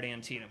there at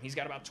Antietam. He's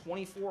got about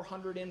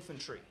 2,400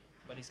 infantry,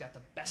 but he's got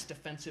the best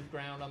defensive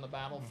ground on the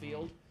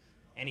battlefield,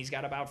 and he's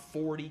got about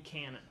 40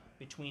 cannon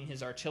between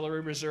his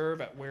artillery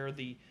reserve at where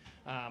the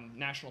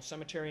National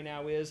Cemetery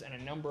now is and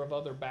a number of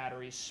other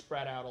batteries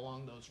spread out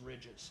along those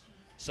ridges.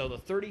 So the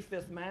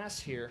 35th Mass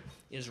here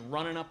is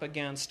running up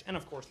against, and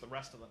of course the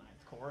rest of the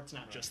 9th Corps, it's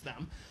not just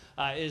them,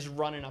 is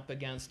running up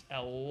against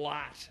a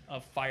lot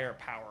of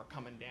firepower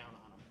coming down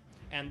on them.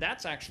 And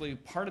that's actually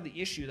part of the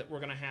issue that we're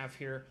going to have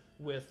here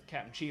with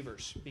Captain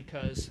Cheevers,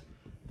 because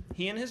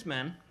he and his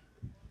men,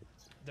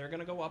 they're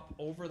going to go up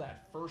over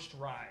that first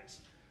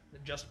rise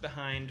just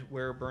behind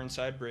where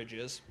Burnside Bridge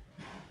is.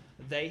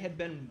 They had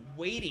been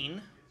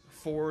waiting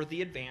for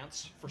the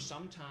advance for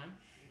some time.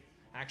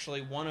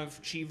 Actually, one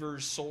of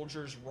Cheever's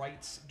soldiers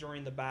writes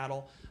during the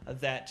battle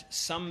that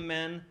some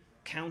men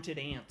counted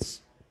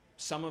ants.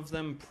 Some of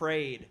them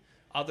prayed.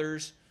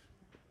 Others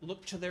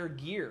looked to their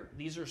gear.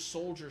 These are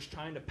soldiers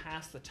trying to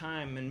pass the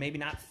time and maybe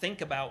not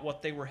think about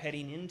what they were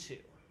heading into.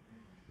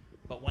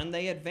 But when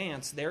they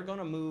advance, they're going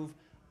to move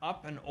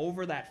up and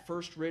over that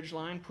first ridge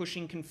line,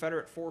 pushing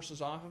Confederate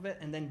forces off of it,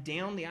 and then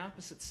down the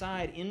opposite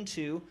side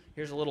into,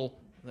 here's a little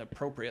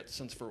appropriate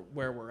since for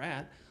where we're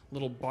at,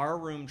 little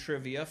barroom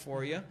trivia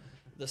for you,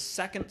 the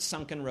second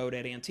sunken road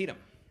at Antietam.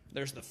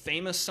 There's the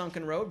famous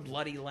sunken road,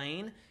 Bloody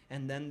Lane,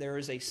 and then there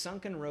is a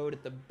sunken road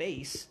at the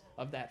base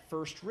of that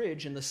first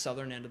ridge in the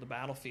southern end of the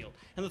battlefield.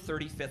 And the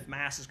 35th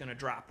Mass is going to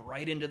drop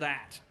right into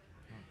that.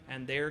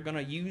 And they're going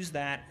to use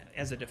that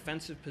as a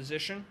defensive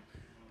position,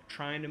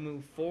 trying to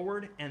move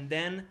forward, and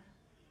then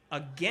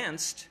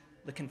against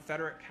the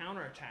Confederate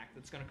counterattack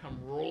that's going to come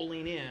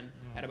rolling in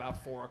at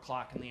about 4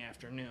 o'clock in the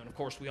afternoon. Of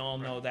course, we all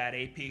know that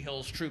A.P.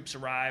 Hill's troops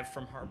arrive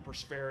from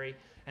Harper's Ferry,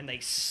 and they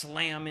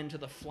slam into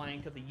the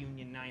flank of the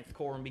Union 9th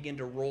Corps and begin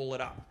to roll it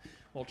up.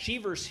 Well,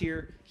 Cheevers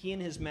here, he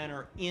and his men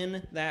are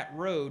in that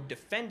road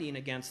defending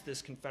against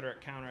this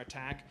Confederate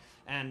counterattack,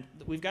 and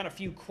we've got a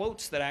few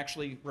quotes that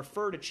actually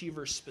refer to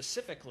Cheevers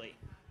specifically.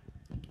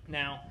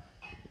 Now,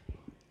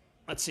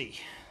 let's see.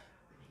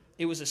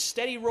 It was a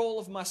steady roll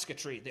of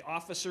musketry. The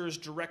officers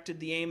directed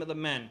the aim of the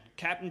men.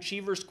 Captain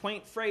Cheever's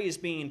quaint phrase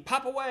being,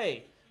 "Pop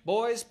away!"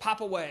 Boys,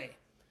 pop away.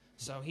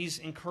 So he's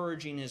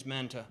encouraging his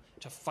men to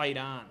fight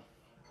on.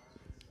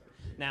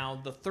 Now,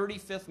 the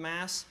 35th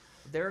Mass,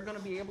 they're going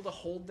to be able to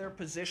hold their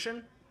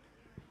position.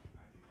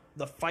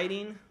 The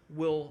fighting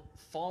will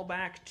fall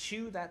back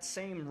to that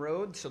same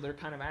road, so they're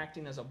kind of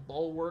acting as a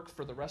bulwark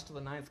for the rest of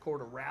the Ninth Corps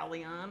to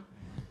rally on.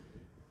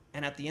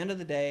 And at the end of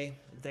the day,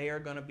 they are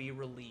going to be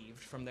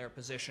relieved from their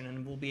position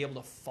and will be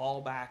able to fall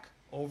back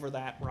over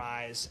that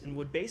rise and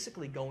would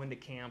basically go into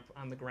camp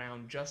on the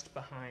ground just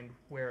behind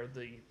where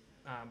the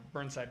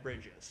Burnside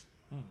Bridge is.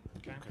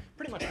 Okay?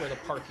 Pretty much where the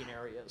parking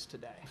area is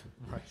today.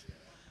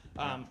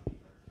 Right.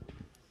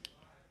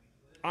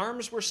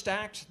 Arms were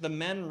stacked, the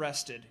men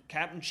rested.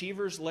 Captain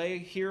Cheevers lay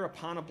here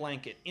upon a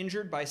blanket,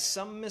 injured by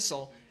some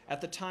missile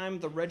at the time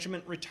the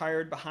regiment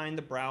retired behind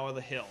the brow of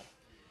the hill.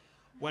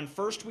 When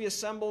first we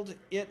assembled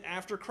it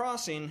after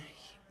crossing,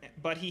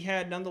 but he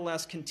had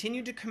nonetheless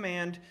continued the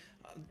command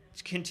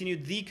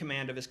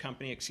of his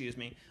company,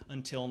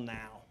 until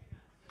now.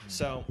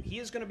 So he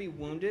is going to be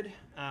wounded,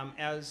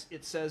 as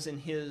it says in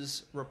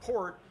his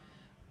report,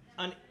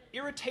 an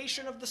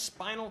irritation of the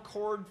spinal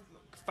cord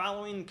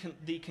following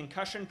the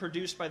concussion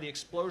produced by the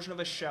explosion of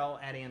a shell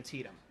at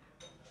Antietam.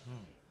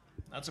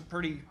 That's a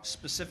pretty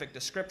specific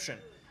description.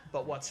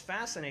 But what's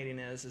fascinating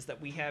is that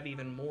we have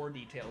even more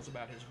details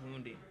about his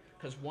wounding,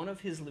 because one of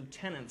his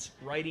lieutenants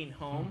writing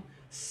home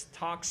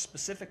talks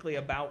specifically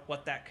about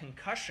what that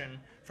concussion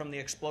from the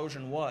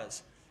explosion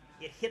was.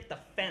 It hit the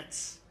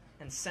fence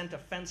and sent a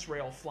fence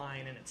rail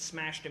flying, and it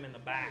smashed him in the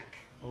back.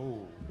 Oh.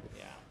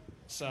 Yeah.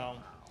 So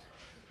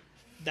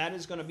that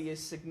is going to be a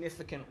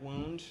significant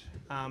wound.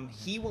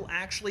 He will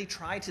actually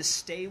try to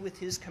stay with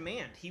his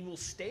command. He will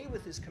stay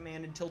with his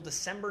command until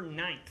December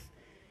 9th,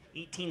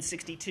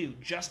 1862,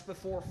 just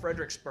before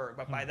Fredericksburg.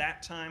 But by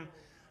that time,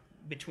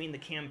 between the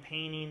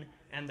campaigning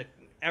and the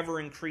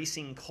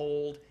ever-increasing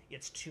cold,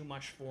 it's too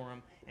much for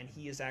him, and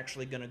he is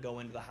actually going to go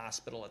into the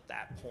hospital at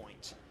that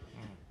point.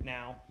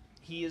 Now,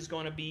 he is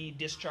going to be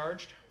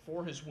discharged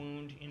for his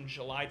wound in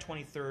July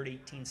 23rd,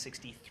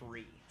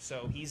 1863.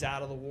 So he's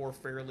out of the war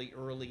fairly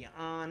early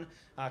on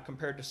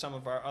compared to some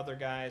of our other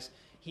guys.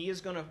 He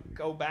is going to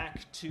go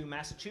back to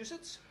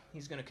Massachusetts.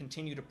 He's going to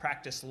continue to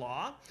practice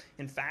law.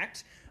 In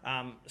fact,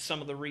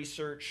 some of the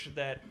research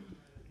that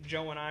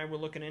Joe and I were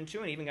looking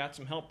into, and even got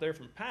some help there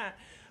from Pat,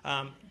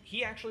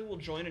 he actually will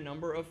join a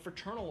number of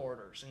fraternal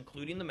orders,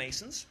 including the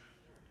Masons.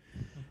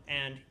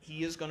 And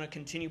he is going to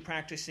continue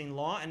practicing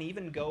law and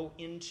even go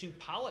into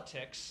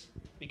politics,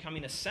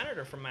 becoming a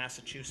senator from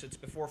Massachusetts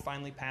before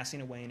finally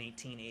passing away in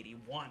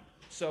 1881.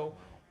 So,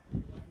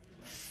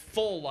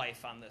 full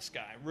life on this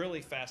guy.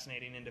 Really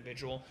fascinating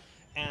individual.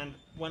 And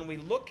when we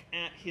look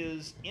at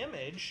his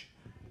image,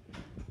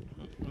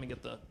 let me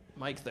get the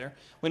mic there.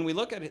 When we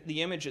look at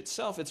the image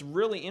itself, it's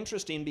really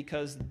interesting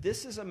because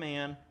this is a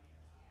man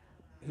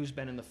who's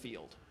been in the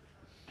field.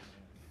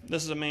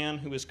 This is a man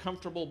who is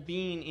comfortable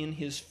being in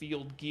his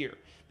field gear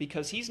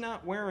because he's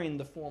not wearing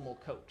the formal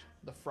coat,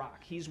 the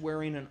frock. He's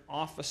wearing an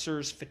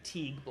officer's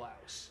fatigue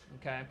blouse.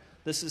 Okay,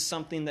 this is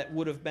something that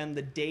would have been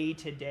the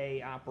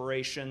day-to-day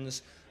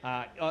operations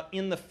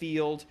in the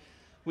field.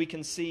 We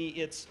can see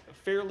it's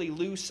fairly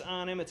loose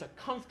on him. It's a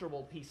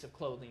comfortable piece of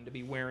clothing to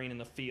be wearing in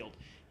the field.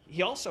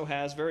 He also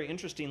has, very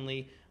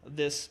interestingly,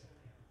 this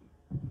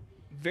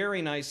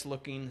very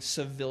nice-looking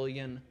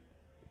civilian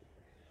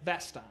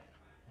vest on.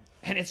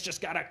 And it's just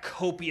got a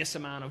copious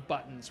amount of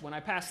buttons. When I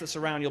pass this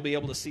around, you'll be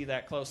able to see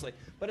that closely.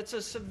 But it's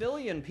a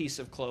civilian piece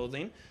of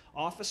clothing.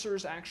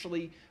 Officers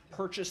actually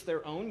purchase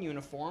their own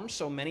uniforms,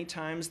 so many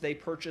times they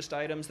purchased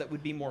items that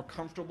would be more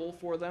comfortable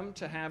for them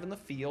to have in the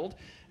field.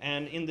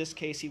 And in this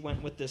case, he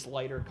went with this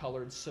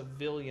lighter-colored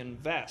civilian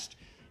vest.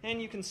 And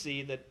you can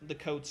see that the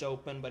coat's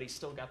open, but he's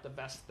still got the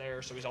vest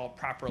there, so he's all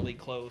properly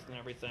clothed and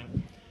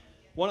everything.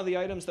 One of the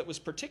items that was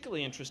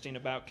particularly interesting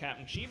about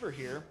Captain Cheever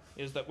here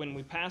is that when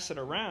we pass it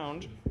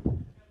around,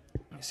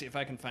 let me see if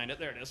I can find it,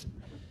 there it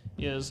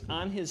is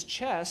on his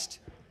chest,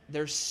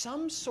 there's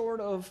some sort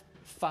of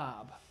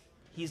fob.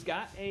 He's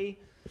got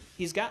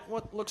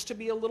what looks to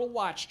be a little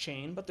watch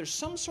chain, but there's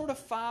some sort of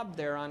fob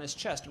there on his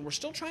chest, and we're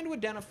still trying to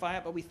identify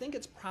it, but we think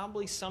it's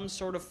probably some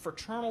sort of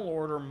fraternal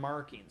order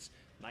markings.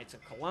 Knights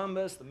of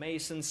Columbus, the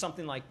Masons,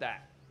 something like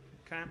that.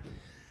 Okay?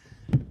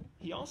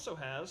 He also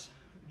has...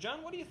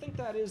 John, what do you think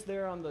that is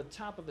there on the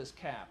top of his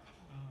cap?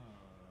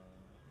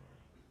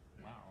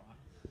 Wow,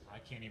 I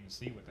can't even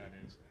see what that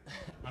is.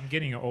 I'm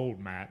getting old,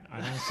 Matt.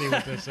 I don't see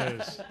what this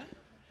is.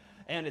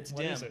 And it's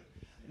What dim. is it?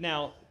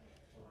 Now,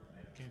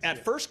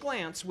 at first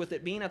glance, with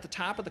it being at the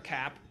top of the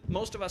cap,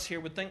 most of us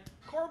here would think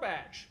Corps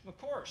badge, of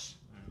course.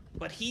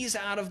 But he's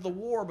out of the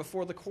war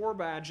before the Corps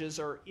badges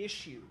are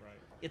issued. Right.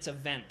 It's a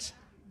vent.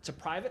 It's a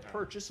private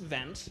purchase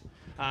vent.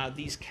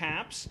 These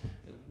caps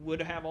would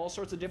have all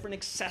sorts of different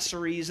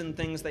accessories and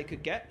things they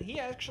could get. He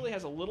actually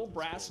has a little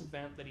brass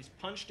vent that he's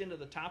punched into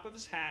the top of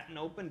his hat and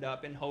opened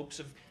up in hopes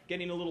of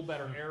getting a little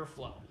better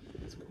airflow.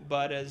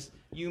 But as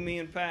you, me,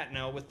 and Pat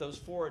know, with those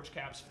forage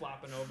caps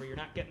flopping over, you're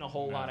not getting a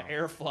whole lot of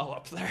airflow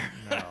up there.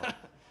 No.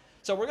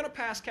 So we're going to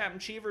pass Captain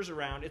Cheevers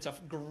around. It's a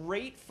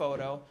great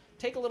photo.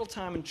 Take a little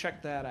time and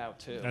check that out,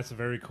 too. That's a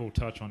very cool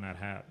touch on that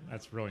hat.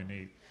 That's really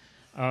neat.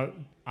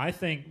 I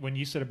think when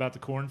you said about the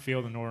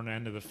cornfield, the northern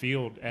end of the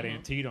field at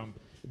Antietam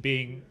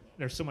being,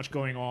 there's so much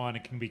going on,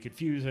 it can be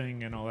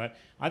confusing and all that.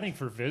 I think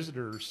for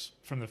visitors,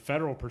 from the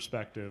federal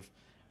perspective,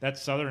 that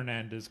southern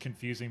end is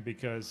confusing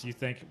because you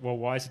think, well,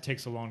 why does it take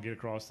so long to get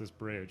across this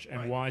bridge?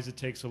 And why does it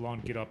take so long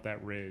to get up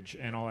that ridge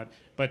and all that?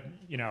 But,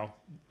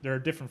 there are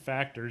different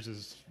factors,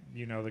 as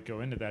you know, that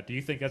go into that. Do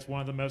you think that's one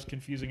of the most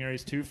confusing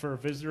areas, too, for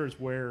visitors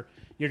where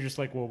you're just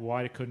like, well,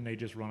 why couldn't they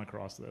just run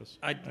across this?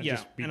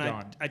 Just be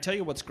done? I tell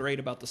you what's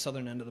great about the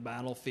southern end of the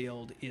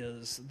battlefield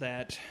is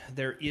that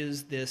there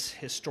is this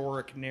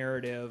historic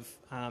narrative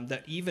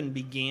that even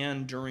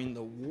began during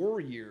the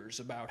war years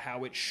about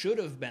how it should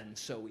have been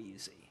so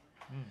easy.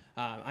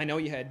 I know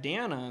you had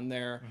Dan on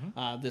there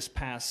this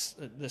past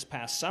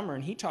summer,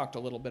 and he talked a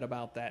little bit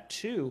about that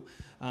too.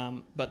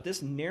 But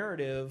this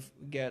narrative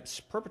gets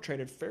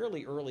perpetrated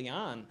fairly early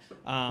on.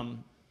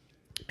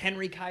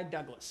 Henry Kyde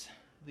Douglas,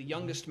 the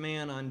youngest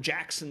man on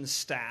Jackson's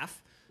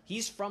staff,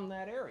 he's from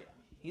that area.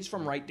 He's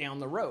from right down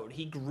the road.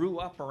 He grew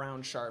up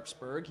around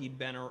Sharpsburg. He'd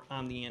been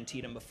on the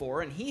Antietam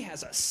before, and he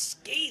has a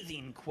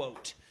scathing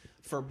quote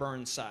for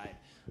Burnside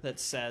that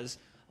says,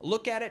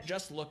 "Look at it,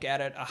 just look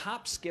at it, a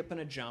hop, skip, and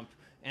a jump,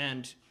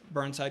 and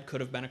Burnside could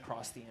have been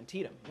across the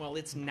Antietam." Well,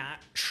 it's not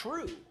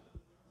true.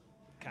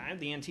 Okay?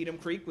 The Antietam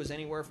Creek was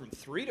anywhere from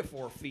 3 to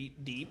 4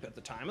 feet deep at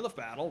the time of the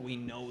battle. We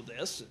know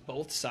this.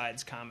 Both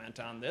sides comment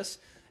on this.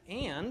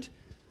 And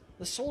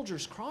the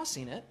soldiers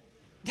crossing it,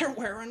 they're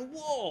wearing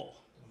wool.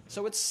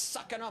 So it's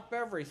sucking up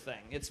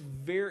everything. It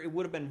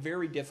would have been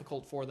very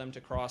difficult for them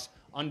to cross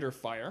under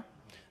fire.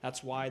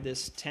 That's why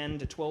this 10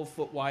 to 12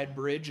 foot wide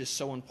bridge is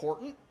so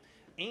important.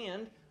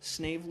 And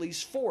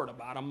Snavely's Ford,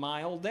 about a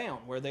mile down,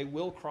 where they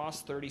will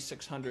cross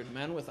 3,600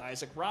 men with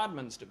Isaac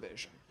Rodman's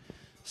division.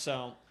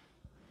 So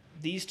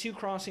these two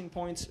crossing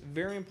points,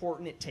 very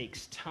important. It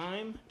takes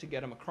time to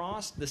get them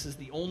across. This is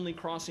the only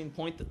crossing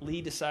point that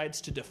Lee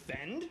decides to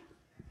defend.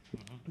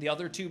 The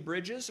other two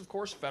bridges, of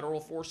course, federal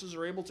forces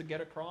are able to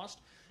get across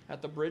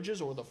at the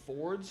bridges or the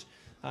fords,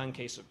 in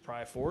case of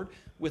Pry Ford,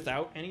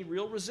 without any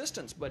real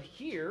resistance. But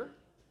here,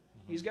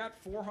 he's got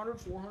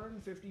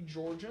 450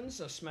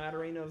 Georgians, a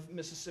smattering of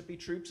Mississippi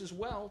troops as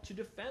well, to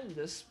defend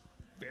this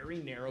very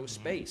narrow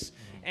space.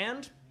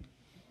 And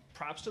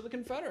props to the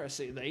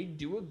Confederacy. They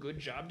do a good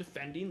job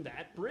defending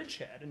that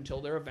bridgehead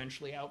until they're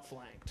eventually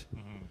outflanked.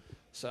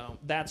 So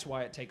that's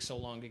why it takes so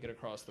long to get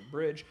across the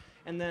bridge.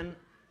 And then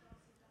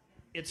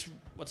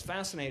what's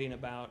fascinating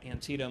about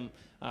Antietam,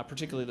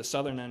 particularly the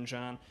southern end,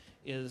 John,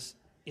 is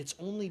it's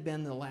only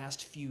been the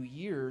last few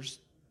years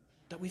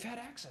that we've had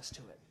access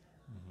to it.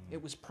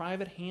 It was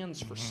private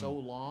hands for so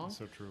long.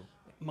 So true.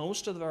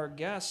 Most of our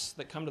guests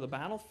that come to the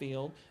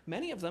battlefield,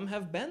 many of them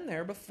have been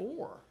there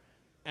before.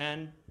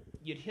 And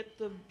you'd hit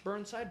the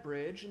Burnside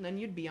Bridge, and then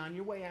you'd be on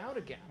your way out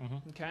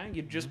again. Okay?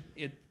 You'd just,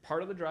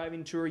 part of the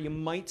driving tour, you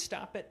might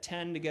stop at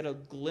 10 to get a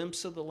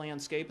glimpse of the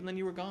landscape, and then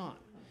you were gone.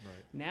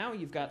 Now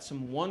you've got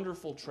some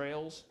wonderful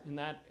trails in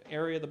that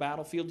area of the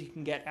battlefield. You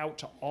can get out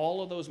to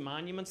all of those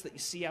monuments that you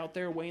see out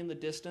there way in the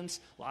distance.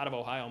 A lot of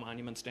Ohio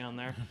monuments down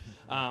there.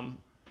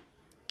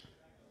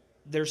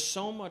 There's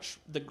so much,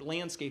 the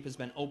landscape has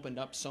been opened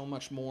up so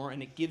much more,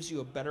 and it gives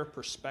you a better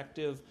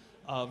perspective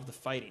of the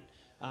fighting.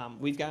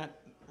 We've got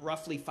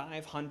roughly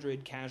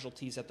 500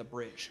 casualties at the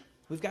bridge.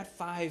 We've got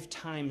 5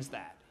 times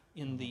that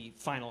in the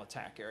final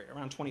attack area,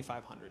 around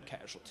 2,500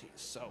 casualties.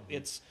 So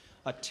it's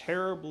a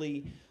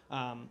terribly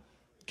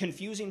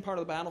confusing part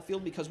of the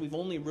battlefield because we've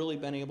only really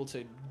been able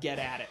to get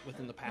at it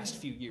within the past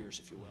few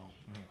years, if you will.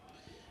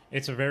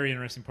 It's a very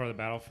interesting part of the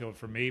battlefield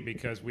for me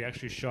because we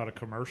actually shot a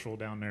commercial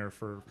down there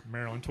for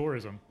Maryland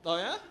Tourism. Oh,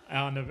 yeah?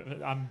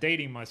 I'm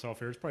dating myself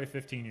here. It's probably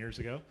 15 years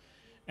ago.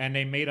 And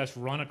they made us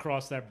run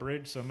across that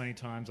bridge so many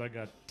times I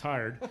got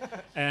tired.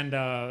 And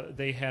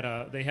they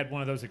had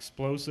one of those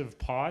explosive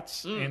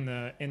pots in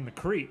the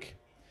creek.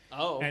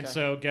 Oh, okay. And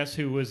so guess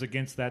who was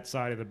against that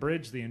side of the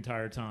bridge the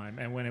entire time?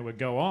 And when it would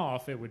go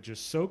off, it would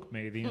just soak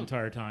me the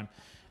entire time.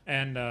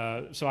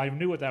 And so I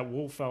knew what that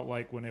wool felt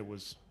like when it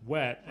was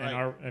wet.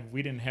 Right. And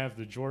we didn't have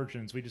the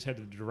Georgians. We just had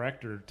the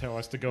director tell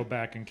us to go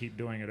back and keep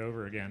doing it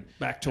over again.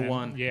 Back to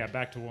one. Yeah,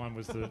 back to one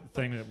was the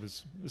thing that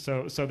was.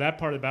 So that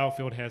part of the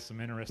battlefield has some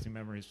interesting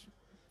memories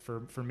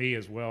for me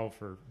as well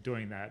for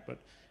doing that. But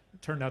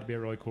it turned out to be a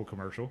really cool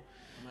commercial.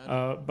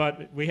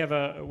 But we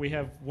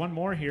have one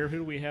more here. Who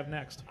do we have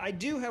next? I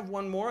do have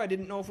one more. I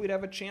didn't know if we'd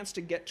have a chance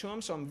to get to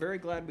him, so I'm very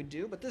glad we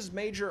do. But this is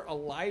Major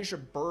Elijah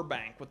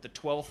Burbank with the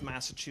 12th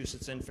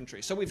Massachusetts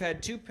Infantry. So we've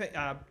had two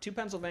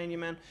Pennsylvania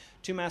men,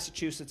 2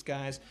 Massachusetts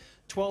guys.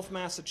 12th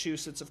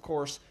Massachusetts, of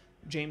course,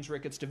 James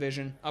Ricketts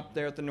Division, up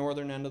there at the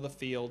northern end of the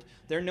field.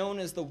 They're known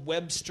as the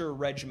Webster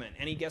Regiment.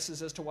 Any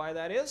guesses as to why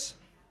that is?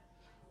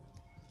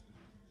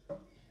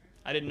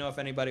 I didn't know if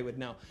anybody would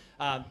know.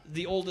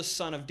 The oldest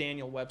son of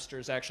Daniel Webster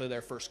is actually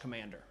their first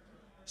commander.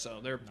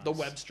 So they're the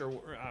Webster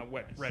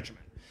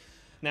Regiment.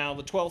 Now,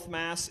 the 12th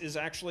Mass is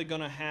actually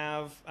going to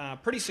have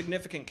pretty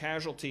significant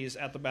casualties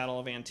at the Battle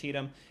of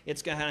Antietam.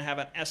 It's going to have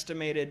an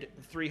estimated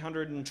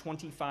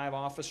 325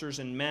 officers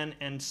and men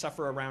and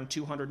suffer around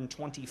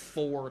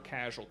 224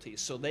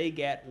 casualties. So they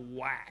get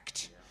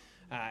whacked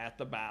at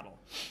the battle.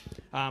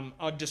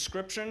 A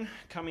description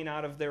coming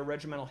out of their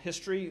regimental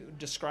history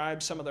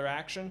describes some of their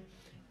action.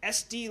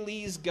 S.D.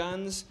 Lee's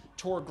guns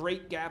tore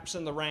great gaps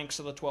in the ranks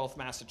of the 12th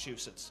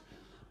Massachusetts.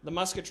 The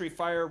musketry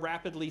fire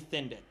rapidly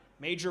thinned it.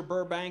 Major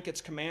Burbank, its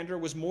commander,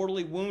 was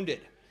mortally wounded.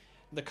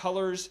 The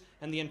colors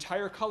and the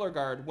entire color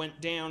guard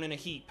went down in a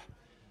heap.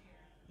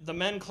 The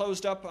men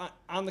closed up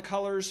on the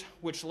colors,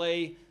 which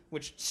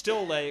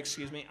still lay,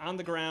 on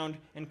the ground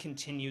and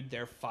continued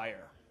their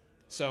fire.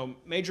 So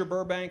Major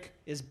Burbank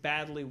is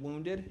badly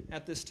wounded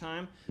at this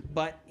time,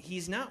 but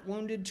he's not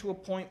wounded to a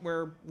point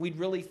where we'd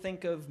really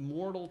think of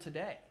mortal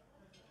today.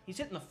 He's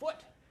hit in the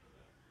foot.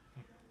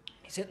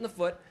 He's hit in the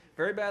foot,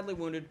 very badly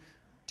wounded,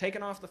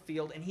 taken off the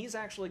field, and he's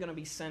actually going to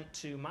be sent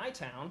to my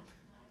town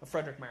of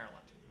Frederick, Maryland.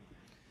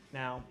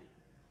 Now,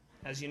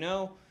 as you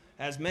know,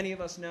 as many of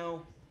us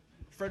know,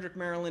 Frederick,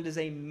 Maryland is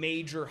a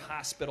major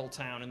hospital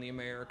town in the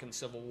American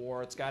Civil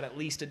War. It's got at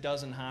least a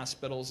dozen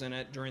hospitals in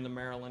it during the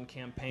Maryland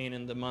campaign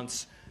and the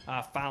months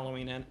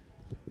following it.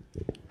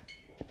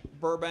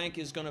 Burbank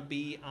is going to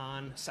be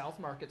on South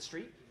Market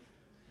Street.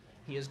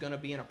 He is going to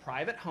be in a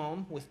private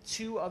home with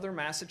 2 other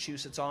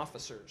Massachusetts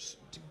officers,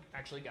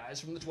 actually guys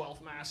from the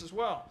 12th Mass as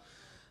well.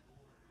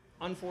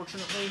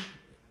 Unfortunately,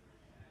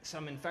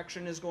 some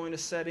infection is going to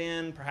set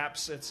in.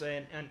 Perhaps it's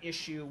an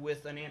issue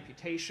with an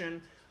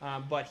amputation,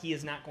 but he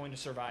is not going to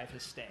survive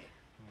his stay.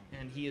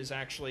 And he is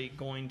actually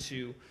going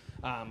to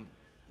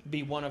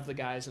be one of the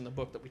guys in the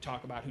book that we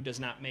talk about who does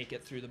not make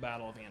it through the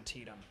Battle of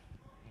Antietam.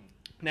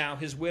 Now,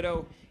 his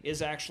widow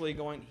is actually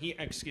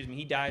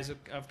he dies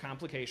of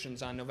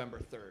complications on November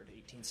 3rd,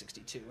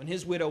 1862. And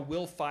his widow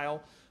will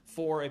file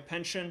for a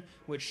pension,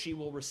 which she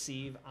will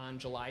receive on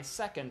July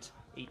 2nd,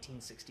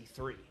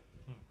 1863.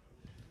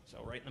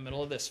 So right in the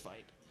middle of this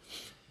fight.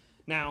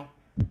 Now,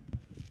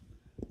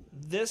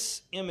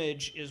 this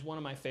image is one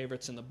of my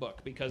favorites in the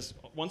book because,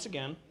 once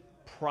again,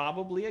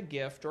 probably a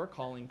gift or a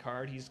calling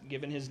card. He's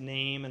given his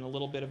name and a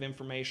little bit of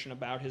information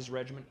about his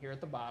regiment here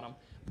at the bottom,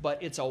 but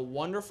it's a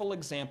wonderful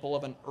example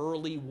of an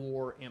early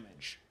war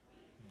image.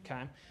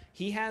 Okay?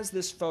 He has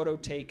this photo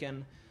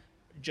taken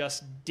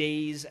just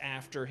days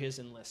after his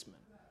enlistment.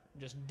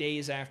 Just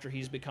days after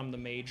he's become the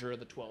major of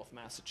the 12th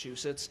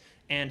Massachusetts,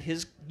 and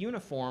his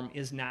uniform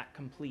is not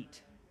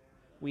complete.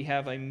 We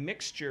have a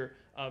mixture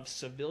of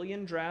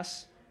civilian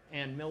dress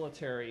and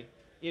military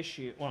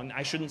issue. Well,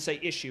 I shouldn't say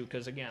issue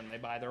because, again, they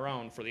buy their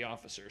own for the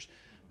officers,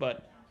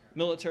 but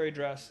military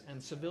dress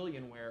and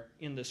civilian wear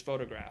in this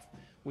photograph.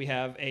 We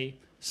have a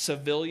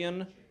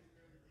civilian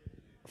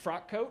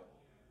frock coat.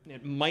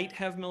 It might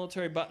have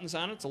military buttons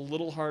on it. It's a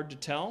little hard to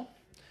tell.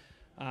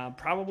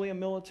 Probably a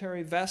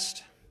military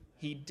vest.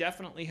 He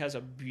definitely has a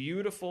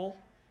beautiful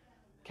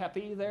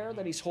kepi there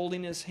that he's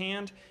holding in his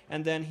hand,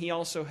 and then he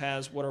also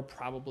has what are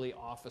probably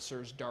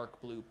officers'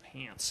 dark blue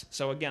pants.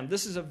 So again,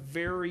 this is a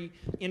very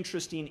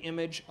interesting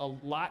image, a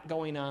lot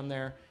going on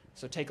there,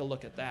 so take a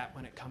look at that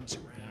when it comes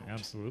around. Yeah,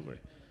 absolutely.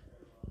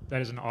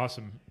 That is an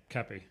awesome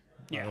kepi,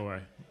 by the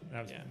way.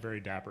 That was very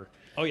dapper.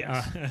 Oh,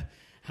 yes.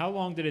 How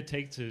long did it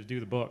take to do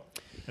the book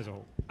as a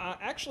whole?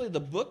 Actually, the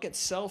book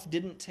itself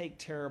didn't take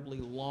terribly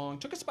long.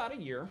 It took us about a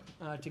year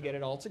to get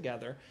it all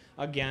together.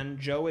 Again,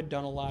 Joe had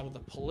done a lot of the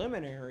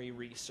preliminary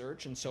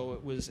research, and so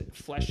it was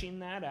fleshing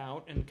that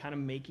out and kind of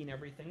making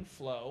everything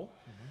flow.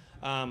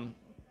 Mm-hmm.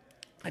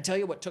 I tell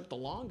you what took the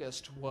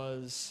longest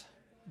was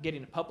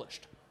getting it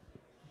published.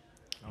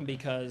 Okay.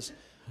 Because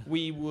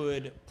we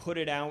would put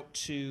it out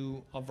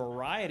to a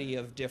variety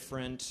of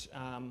different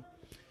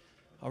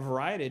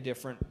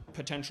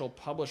potential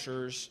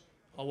publishers,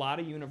 a lot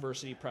of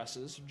university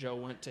presses. Joe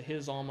went to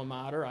his alma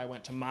mater, I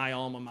went to my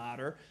alma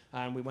mater,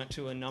 and we went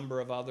to a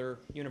number of other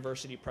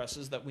university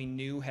presses that we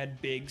knew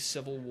had big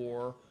Civil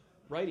War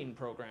writing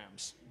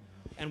programs.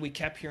 And we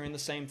kept hearing the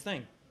same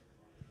thing.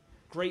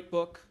 Great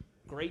book,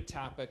 great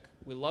topic,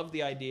 we love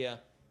the idea,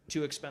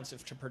 too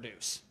expensive to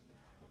produce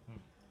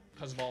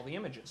because of all the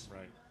images.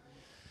 Right.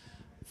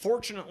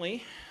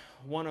 Fortunately,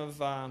 one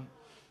of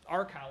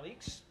our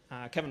colleagues,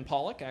 Kevin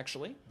Pollock,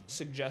 actually,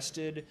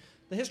 suggested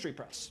the History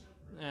Press.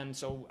 And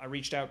so I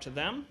reached out to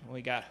them.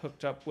 We got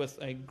hooked up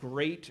with a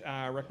great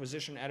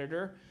requisition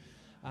editor,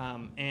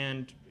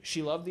 and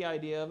she loved the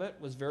idea of it,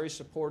 was very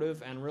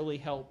supportive, and really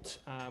helped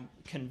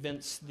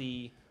convince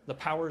the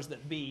powers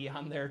that be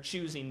on their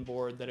choosing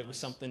board that it was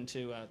something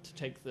to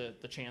take the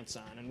chance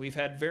on. And we've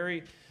had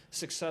very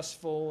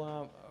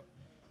successful,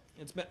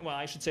 it's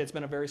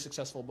been a very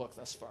successful book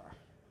thus far.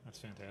 That's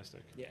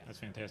fantastic. Yeah. That's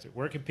fantastic.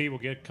 Where can people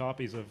get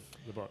copies of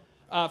the book?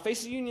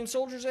 Faces of Union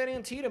Soldiers at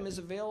Antietam is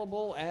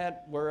available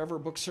at wherever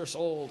books are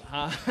sold.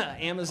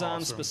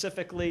 Amazon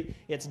specifically.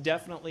 It's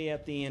definitely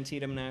at the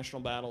Antietam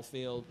National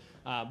Battlefield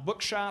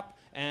bookshop,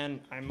 and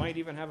I might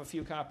even have a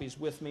few copies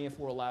with me if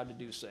we're allowed to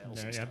do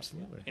sales. Yeah,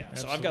 absolutely. Yeah,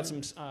 so I've got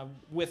some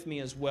with me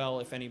as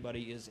well if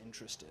anybody is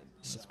interested.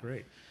 That's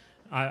great.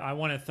 I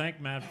want to thank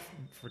Matt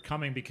for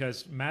coming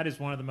because Matt is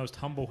one of the most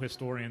humble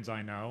historians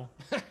I know,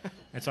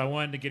 and so I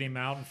wanted to get him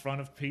out in front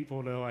of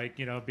people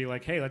to be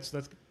like, hey, let's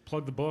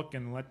plug the book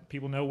and let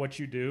people know what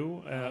you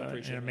do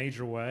in a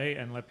major way,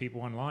 and let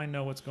people online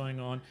know what's going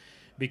on,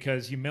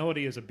 because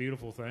humility is a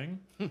beautiful thing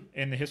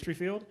in the history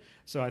field.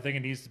 So I think it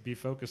needs to be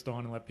focused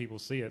on and let people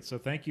see it. So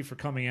thank you for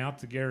coming out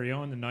to Gary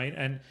Owen tonight.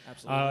 And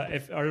are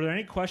there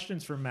any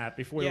questions for Matt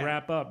before we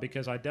wrap up?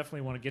 Because I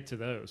definitely want to get to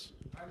those.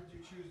 How did you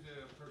choose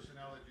the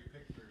personnel that you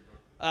picked for your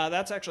book?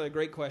 That's actually a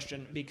great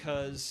question,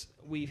 because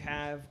we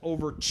have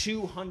over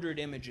 200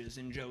 images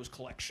in Joe's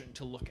collection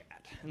to look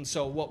at. And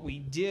so what we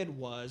did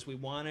was we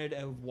wanted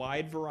a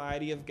wide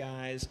variety of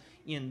guys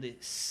in the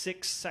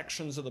 6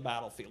 sections of the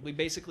battlefield. We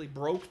basically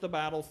broke the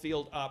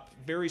battlefield up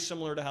very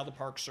similar to how the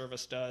Park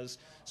Service does.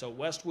 So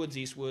West Woods,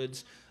 East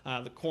Woods,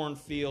 the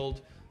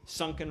cornfield,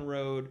 Sunken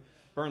Road,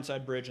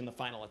 Burnside Bridge, and the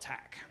final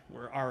attack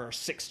were our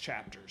 6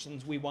 chapters.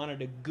 And we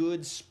wanted a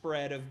good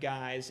spread of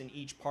guys in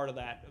each part of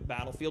that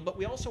battlefield, but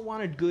we also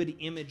wanted good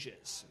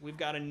images. We've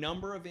got a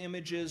number of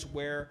images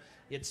where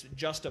it's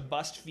just a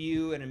bust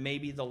view, and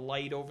maybe the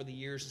light over the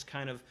years has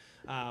kind of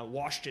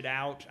washed it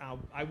out.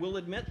 I will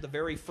admit the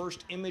very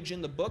first image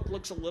in the book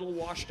looks a little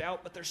washed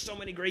out, but there's so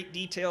many great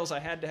details, I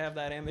had to have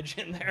that image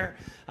in there.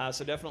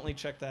 So definitely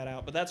check that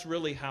out. But that's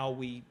really how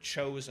we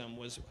chose them,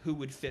 was who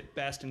would fit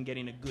best in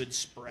getting a good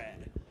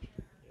spread.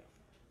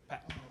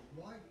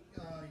 Why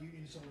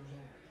Union soldiers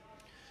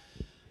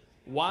only?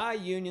 Why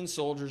Union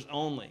soldiers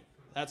only?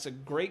 That's a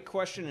great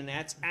question, and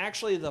that's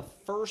actually the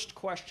first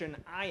question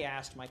I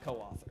asked my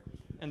co-author.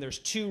 And there's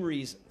 2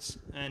 reasons.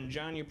 And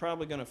John, you're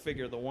probably going to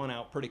figure the one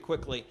out pretty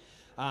quickly.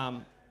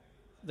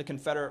 The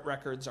Confederate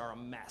records are a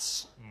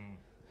mess.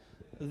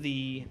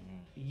 The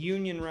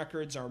Union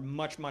records are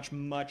much, much,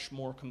 much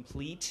more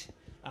complete.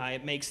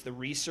 It makes the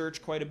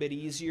research quite a bit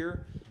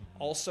easier.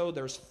 Also,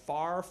 there's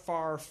far,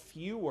 far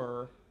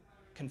fewer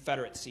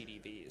Confederate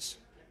CDVs.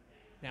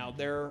 Now,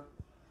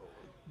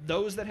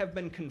 those that have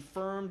been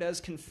confirmed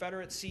as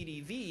Confederate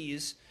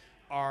CDVs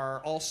are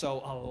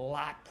also a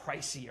lot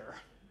pricier.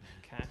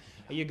 Okay?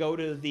 You go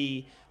to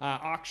the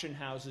auction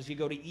houses, you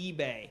go to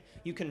eBay,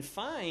 you can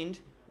find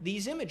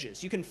these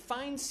images. You can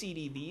find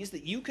CDVs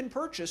that you can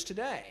purchase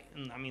today.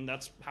 And I mean,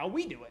 that's how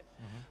we do it.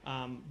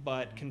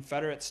 But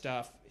Confederate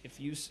stuff, if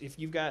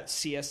you've got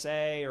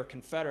CSA or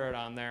Confederate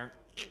on there,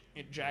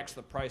 it jacks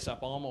the price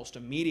up almost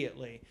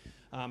immediately.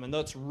 And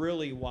that's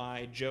really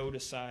why Joe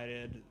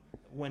decided,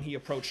 when he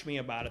approached me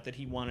about it, that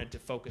he wanted to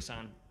focus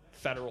on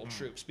federal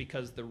troops,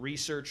 because the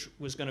research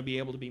was going to be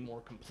able to be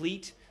more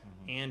complete,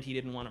 and he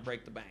didn't want to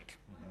break the bank.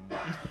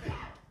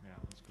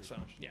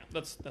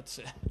 That's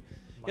it.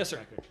 Yes, sir.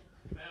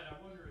 Matt, I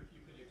wonder if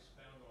you could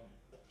expound on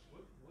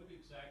what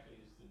exactly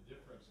is the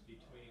difference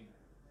between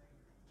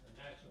a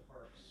National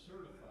Park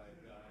certified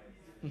guide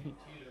in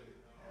Antietam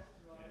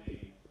and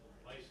a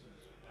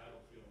licensed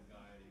battlefield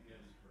guide at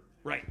Gettysburg?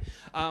 Right.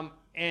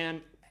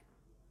 And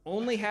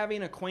only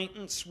having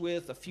acquaintance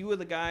with a few of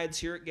the guides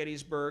here at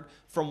Gettysburg,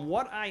 from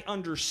what I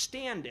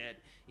understand it,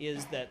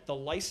 is that the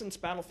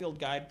licensed battlefield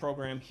guide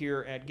program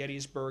here at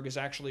Gettysburg is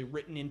actually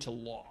written into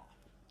law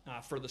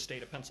for the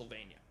state of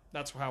Pennsylvania.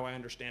 That's how I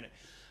understand it.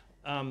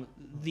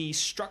 The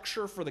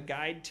structure for the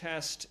guide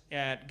test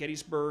at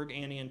Gettysburg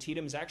and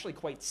Antietam is actually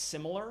quite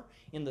similar,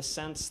 in the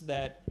sense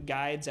that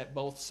guides at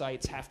both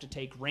sites have to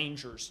take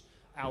rangers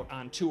out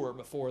on tour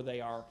before they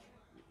are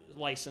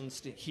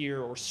licensed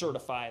here or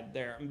certified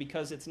there. And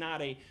because it's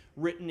not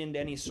written into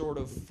any sort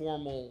of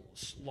formal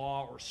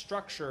law or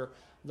structure,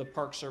 the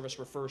Park Service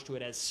refers to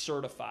it as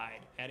certified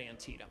at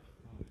Antietam.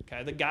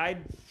 Okay, the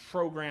guide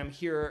program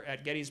here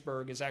at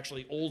Gettysburg is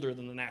actually older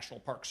than the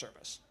National Park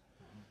Service.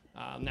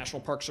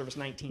 National Park Service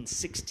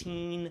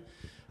 1916.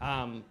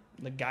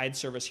 The guide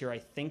service here, I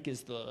think,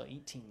 is the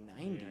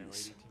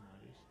 1890s.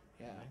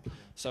 Yeah,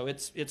 so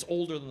it's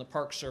older than the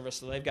Park Service.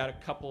 So they've got a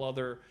couple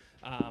other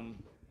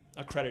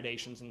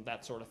accreditations and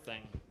that sort of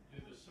thing. Do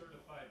the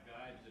certified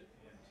guides at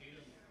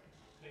Antietam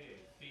pay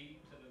a fee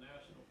to the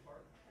National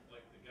Park,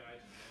 like the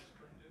guides in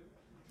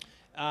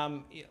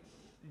Gettysburg do?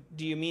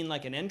 Do you mean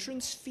like an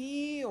entrance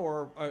fee,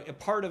 or a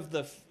part of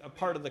the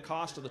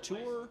cost of the tour?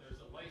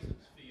 There's a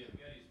license fee at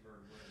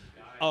Gettysburg where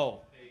the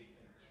guides pay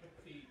a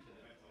fee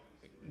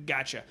to the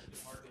Gotcha.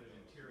 Department of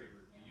Interior.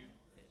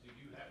 Do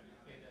you have to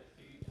pay that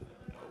fee to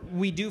them?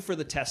 We do for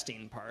the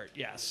testing part,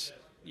 yes.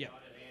 Yeah.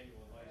 Not an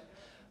annual license.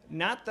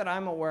 Not that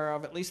I'm aware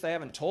of. At least they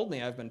haven't told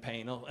me I've been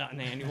paying an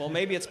annual.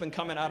 Maybe it's been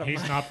coming out of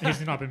He's not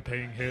been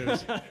paying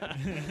his.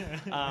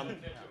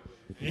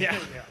 Yeah.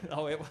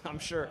 Oh, I'm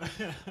sure.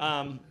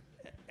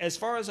 As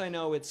far as I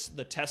know, it's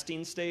the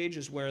testing stage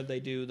is where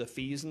they do the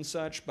fees and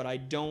such, but I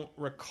don't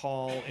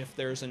recall if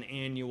there's an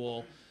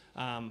annual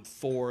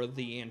for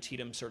the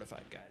Antietam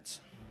certified guides.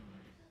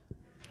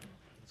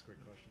 That's a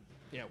great question.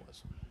 Yeah, it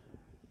was.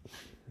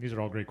 These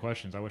are all great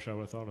questions. I wish I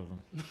would have thought of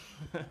them.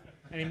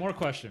 Any more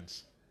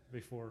questions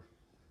before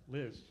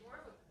Liz? More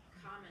of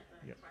a comment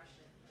than Yep. a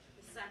question.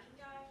 The second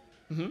guy,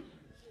 Mm-hmm.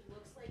 he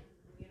looks like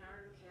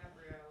Leonardo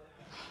DiCaprio.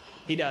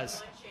 He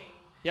does. On a chain.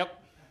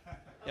 Yep.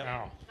 Yep.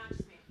 Wow. Not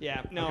just me.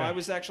 Yeah, no, Okay. I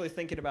was actually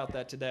thinking about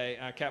that today.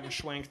 Captain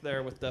Schwank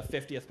there with the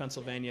 50th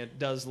Pennsylvania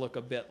does look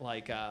a bit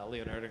like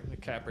Leonardo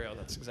DiCaprio.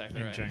 That's exactly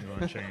In right. Django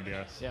Unchained,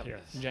 yes. Yep.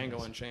 Yes.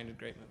 Django Unchained, a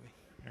great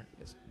movie.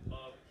 Yes.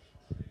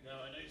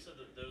 Now, I know you said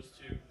that those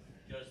two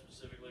guys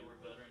specifically were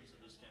veterans of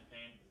this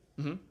campaign,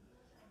 Mm-hmm.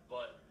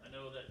 but I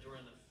know that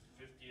during the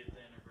 50th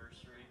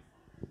anniversary,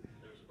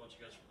 there was a bunch of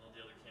guys from all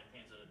the other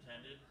campaigns that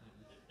attended.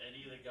 Did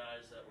any of the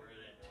guys that were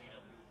at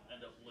Antietam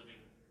end up living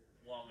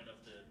long enough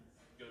to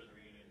go to the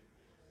reunion?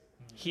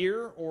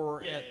 Here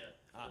or Yeah,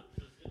 at,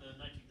 in the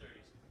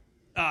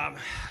 1930s.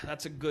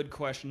 That's a good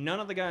question. None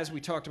of the guys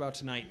we talked about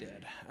tonight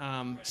did.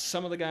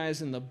 Some of the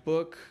guys in the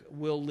book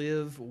will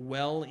live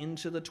well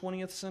into the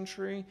 20th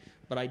century,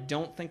 but I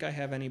don't think I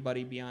have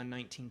anybody beyond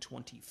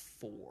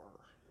 1924.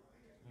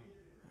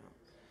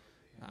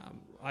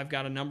 I've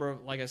got a number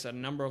of, like I said, a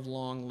number of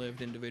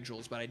long-lived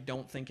individuals, but I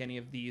don't think any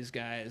of these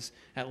guys,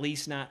 at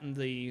least not in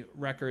the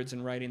records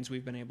and writings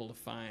we've been able to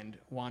find,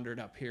 wandered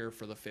up here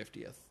for the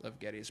 50th of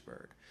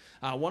Gettysburg.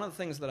 One of the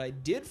things that I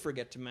did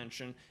forget to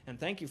mention, and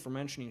thank you for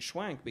mentioning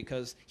Schwank,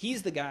 because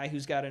he's the guy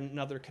who's got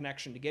another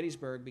connection to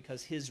Gettysburg,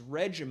 because his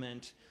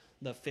regiment,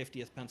 the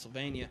 50th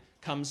Pennsylvania,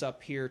 comes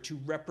up here to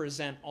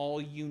represent all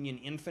Union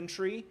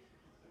infantry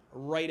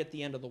right at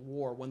the end of the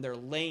war when they're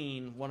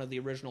laying one of the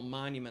original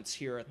monuments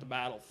here at the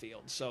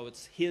battlefield. So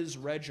it's his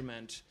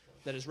regiment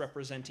that is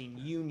representing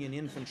Union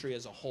infantry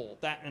as a whole.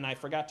 That, and I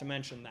forgot to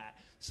mention that.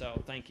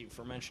 So thank you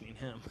for mentioning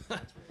him.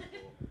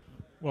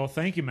 Well,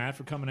 thank you, Matt,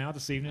 for coming out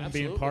this evening and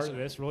being Absolutely, part sir. of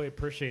this. Really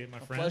appreciate it, my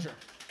friend. Pleasure.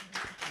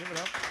 Give it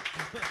up.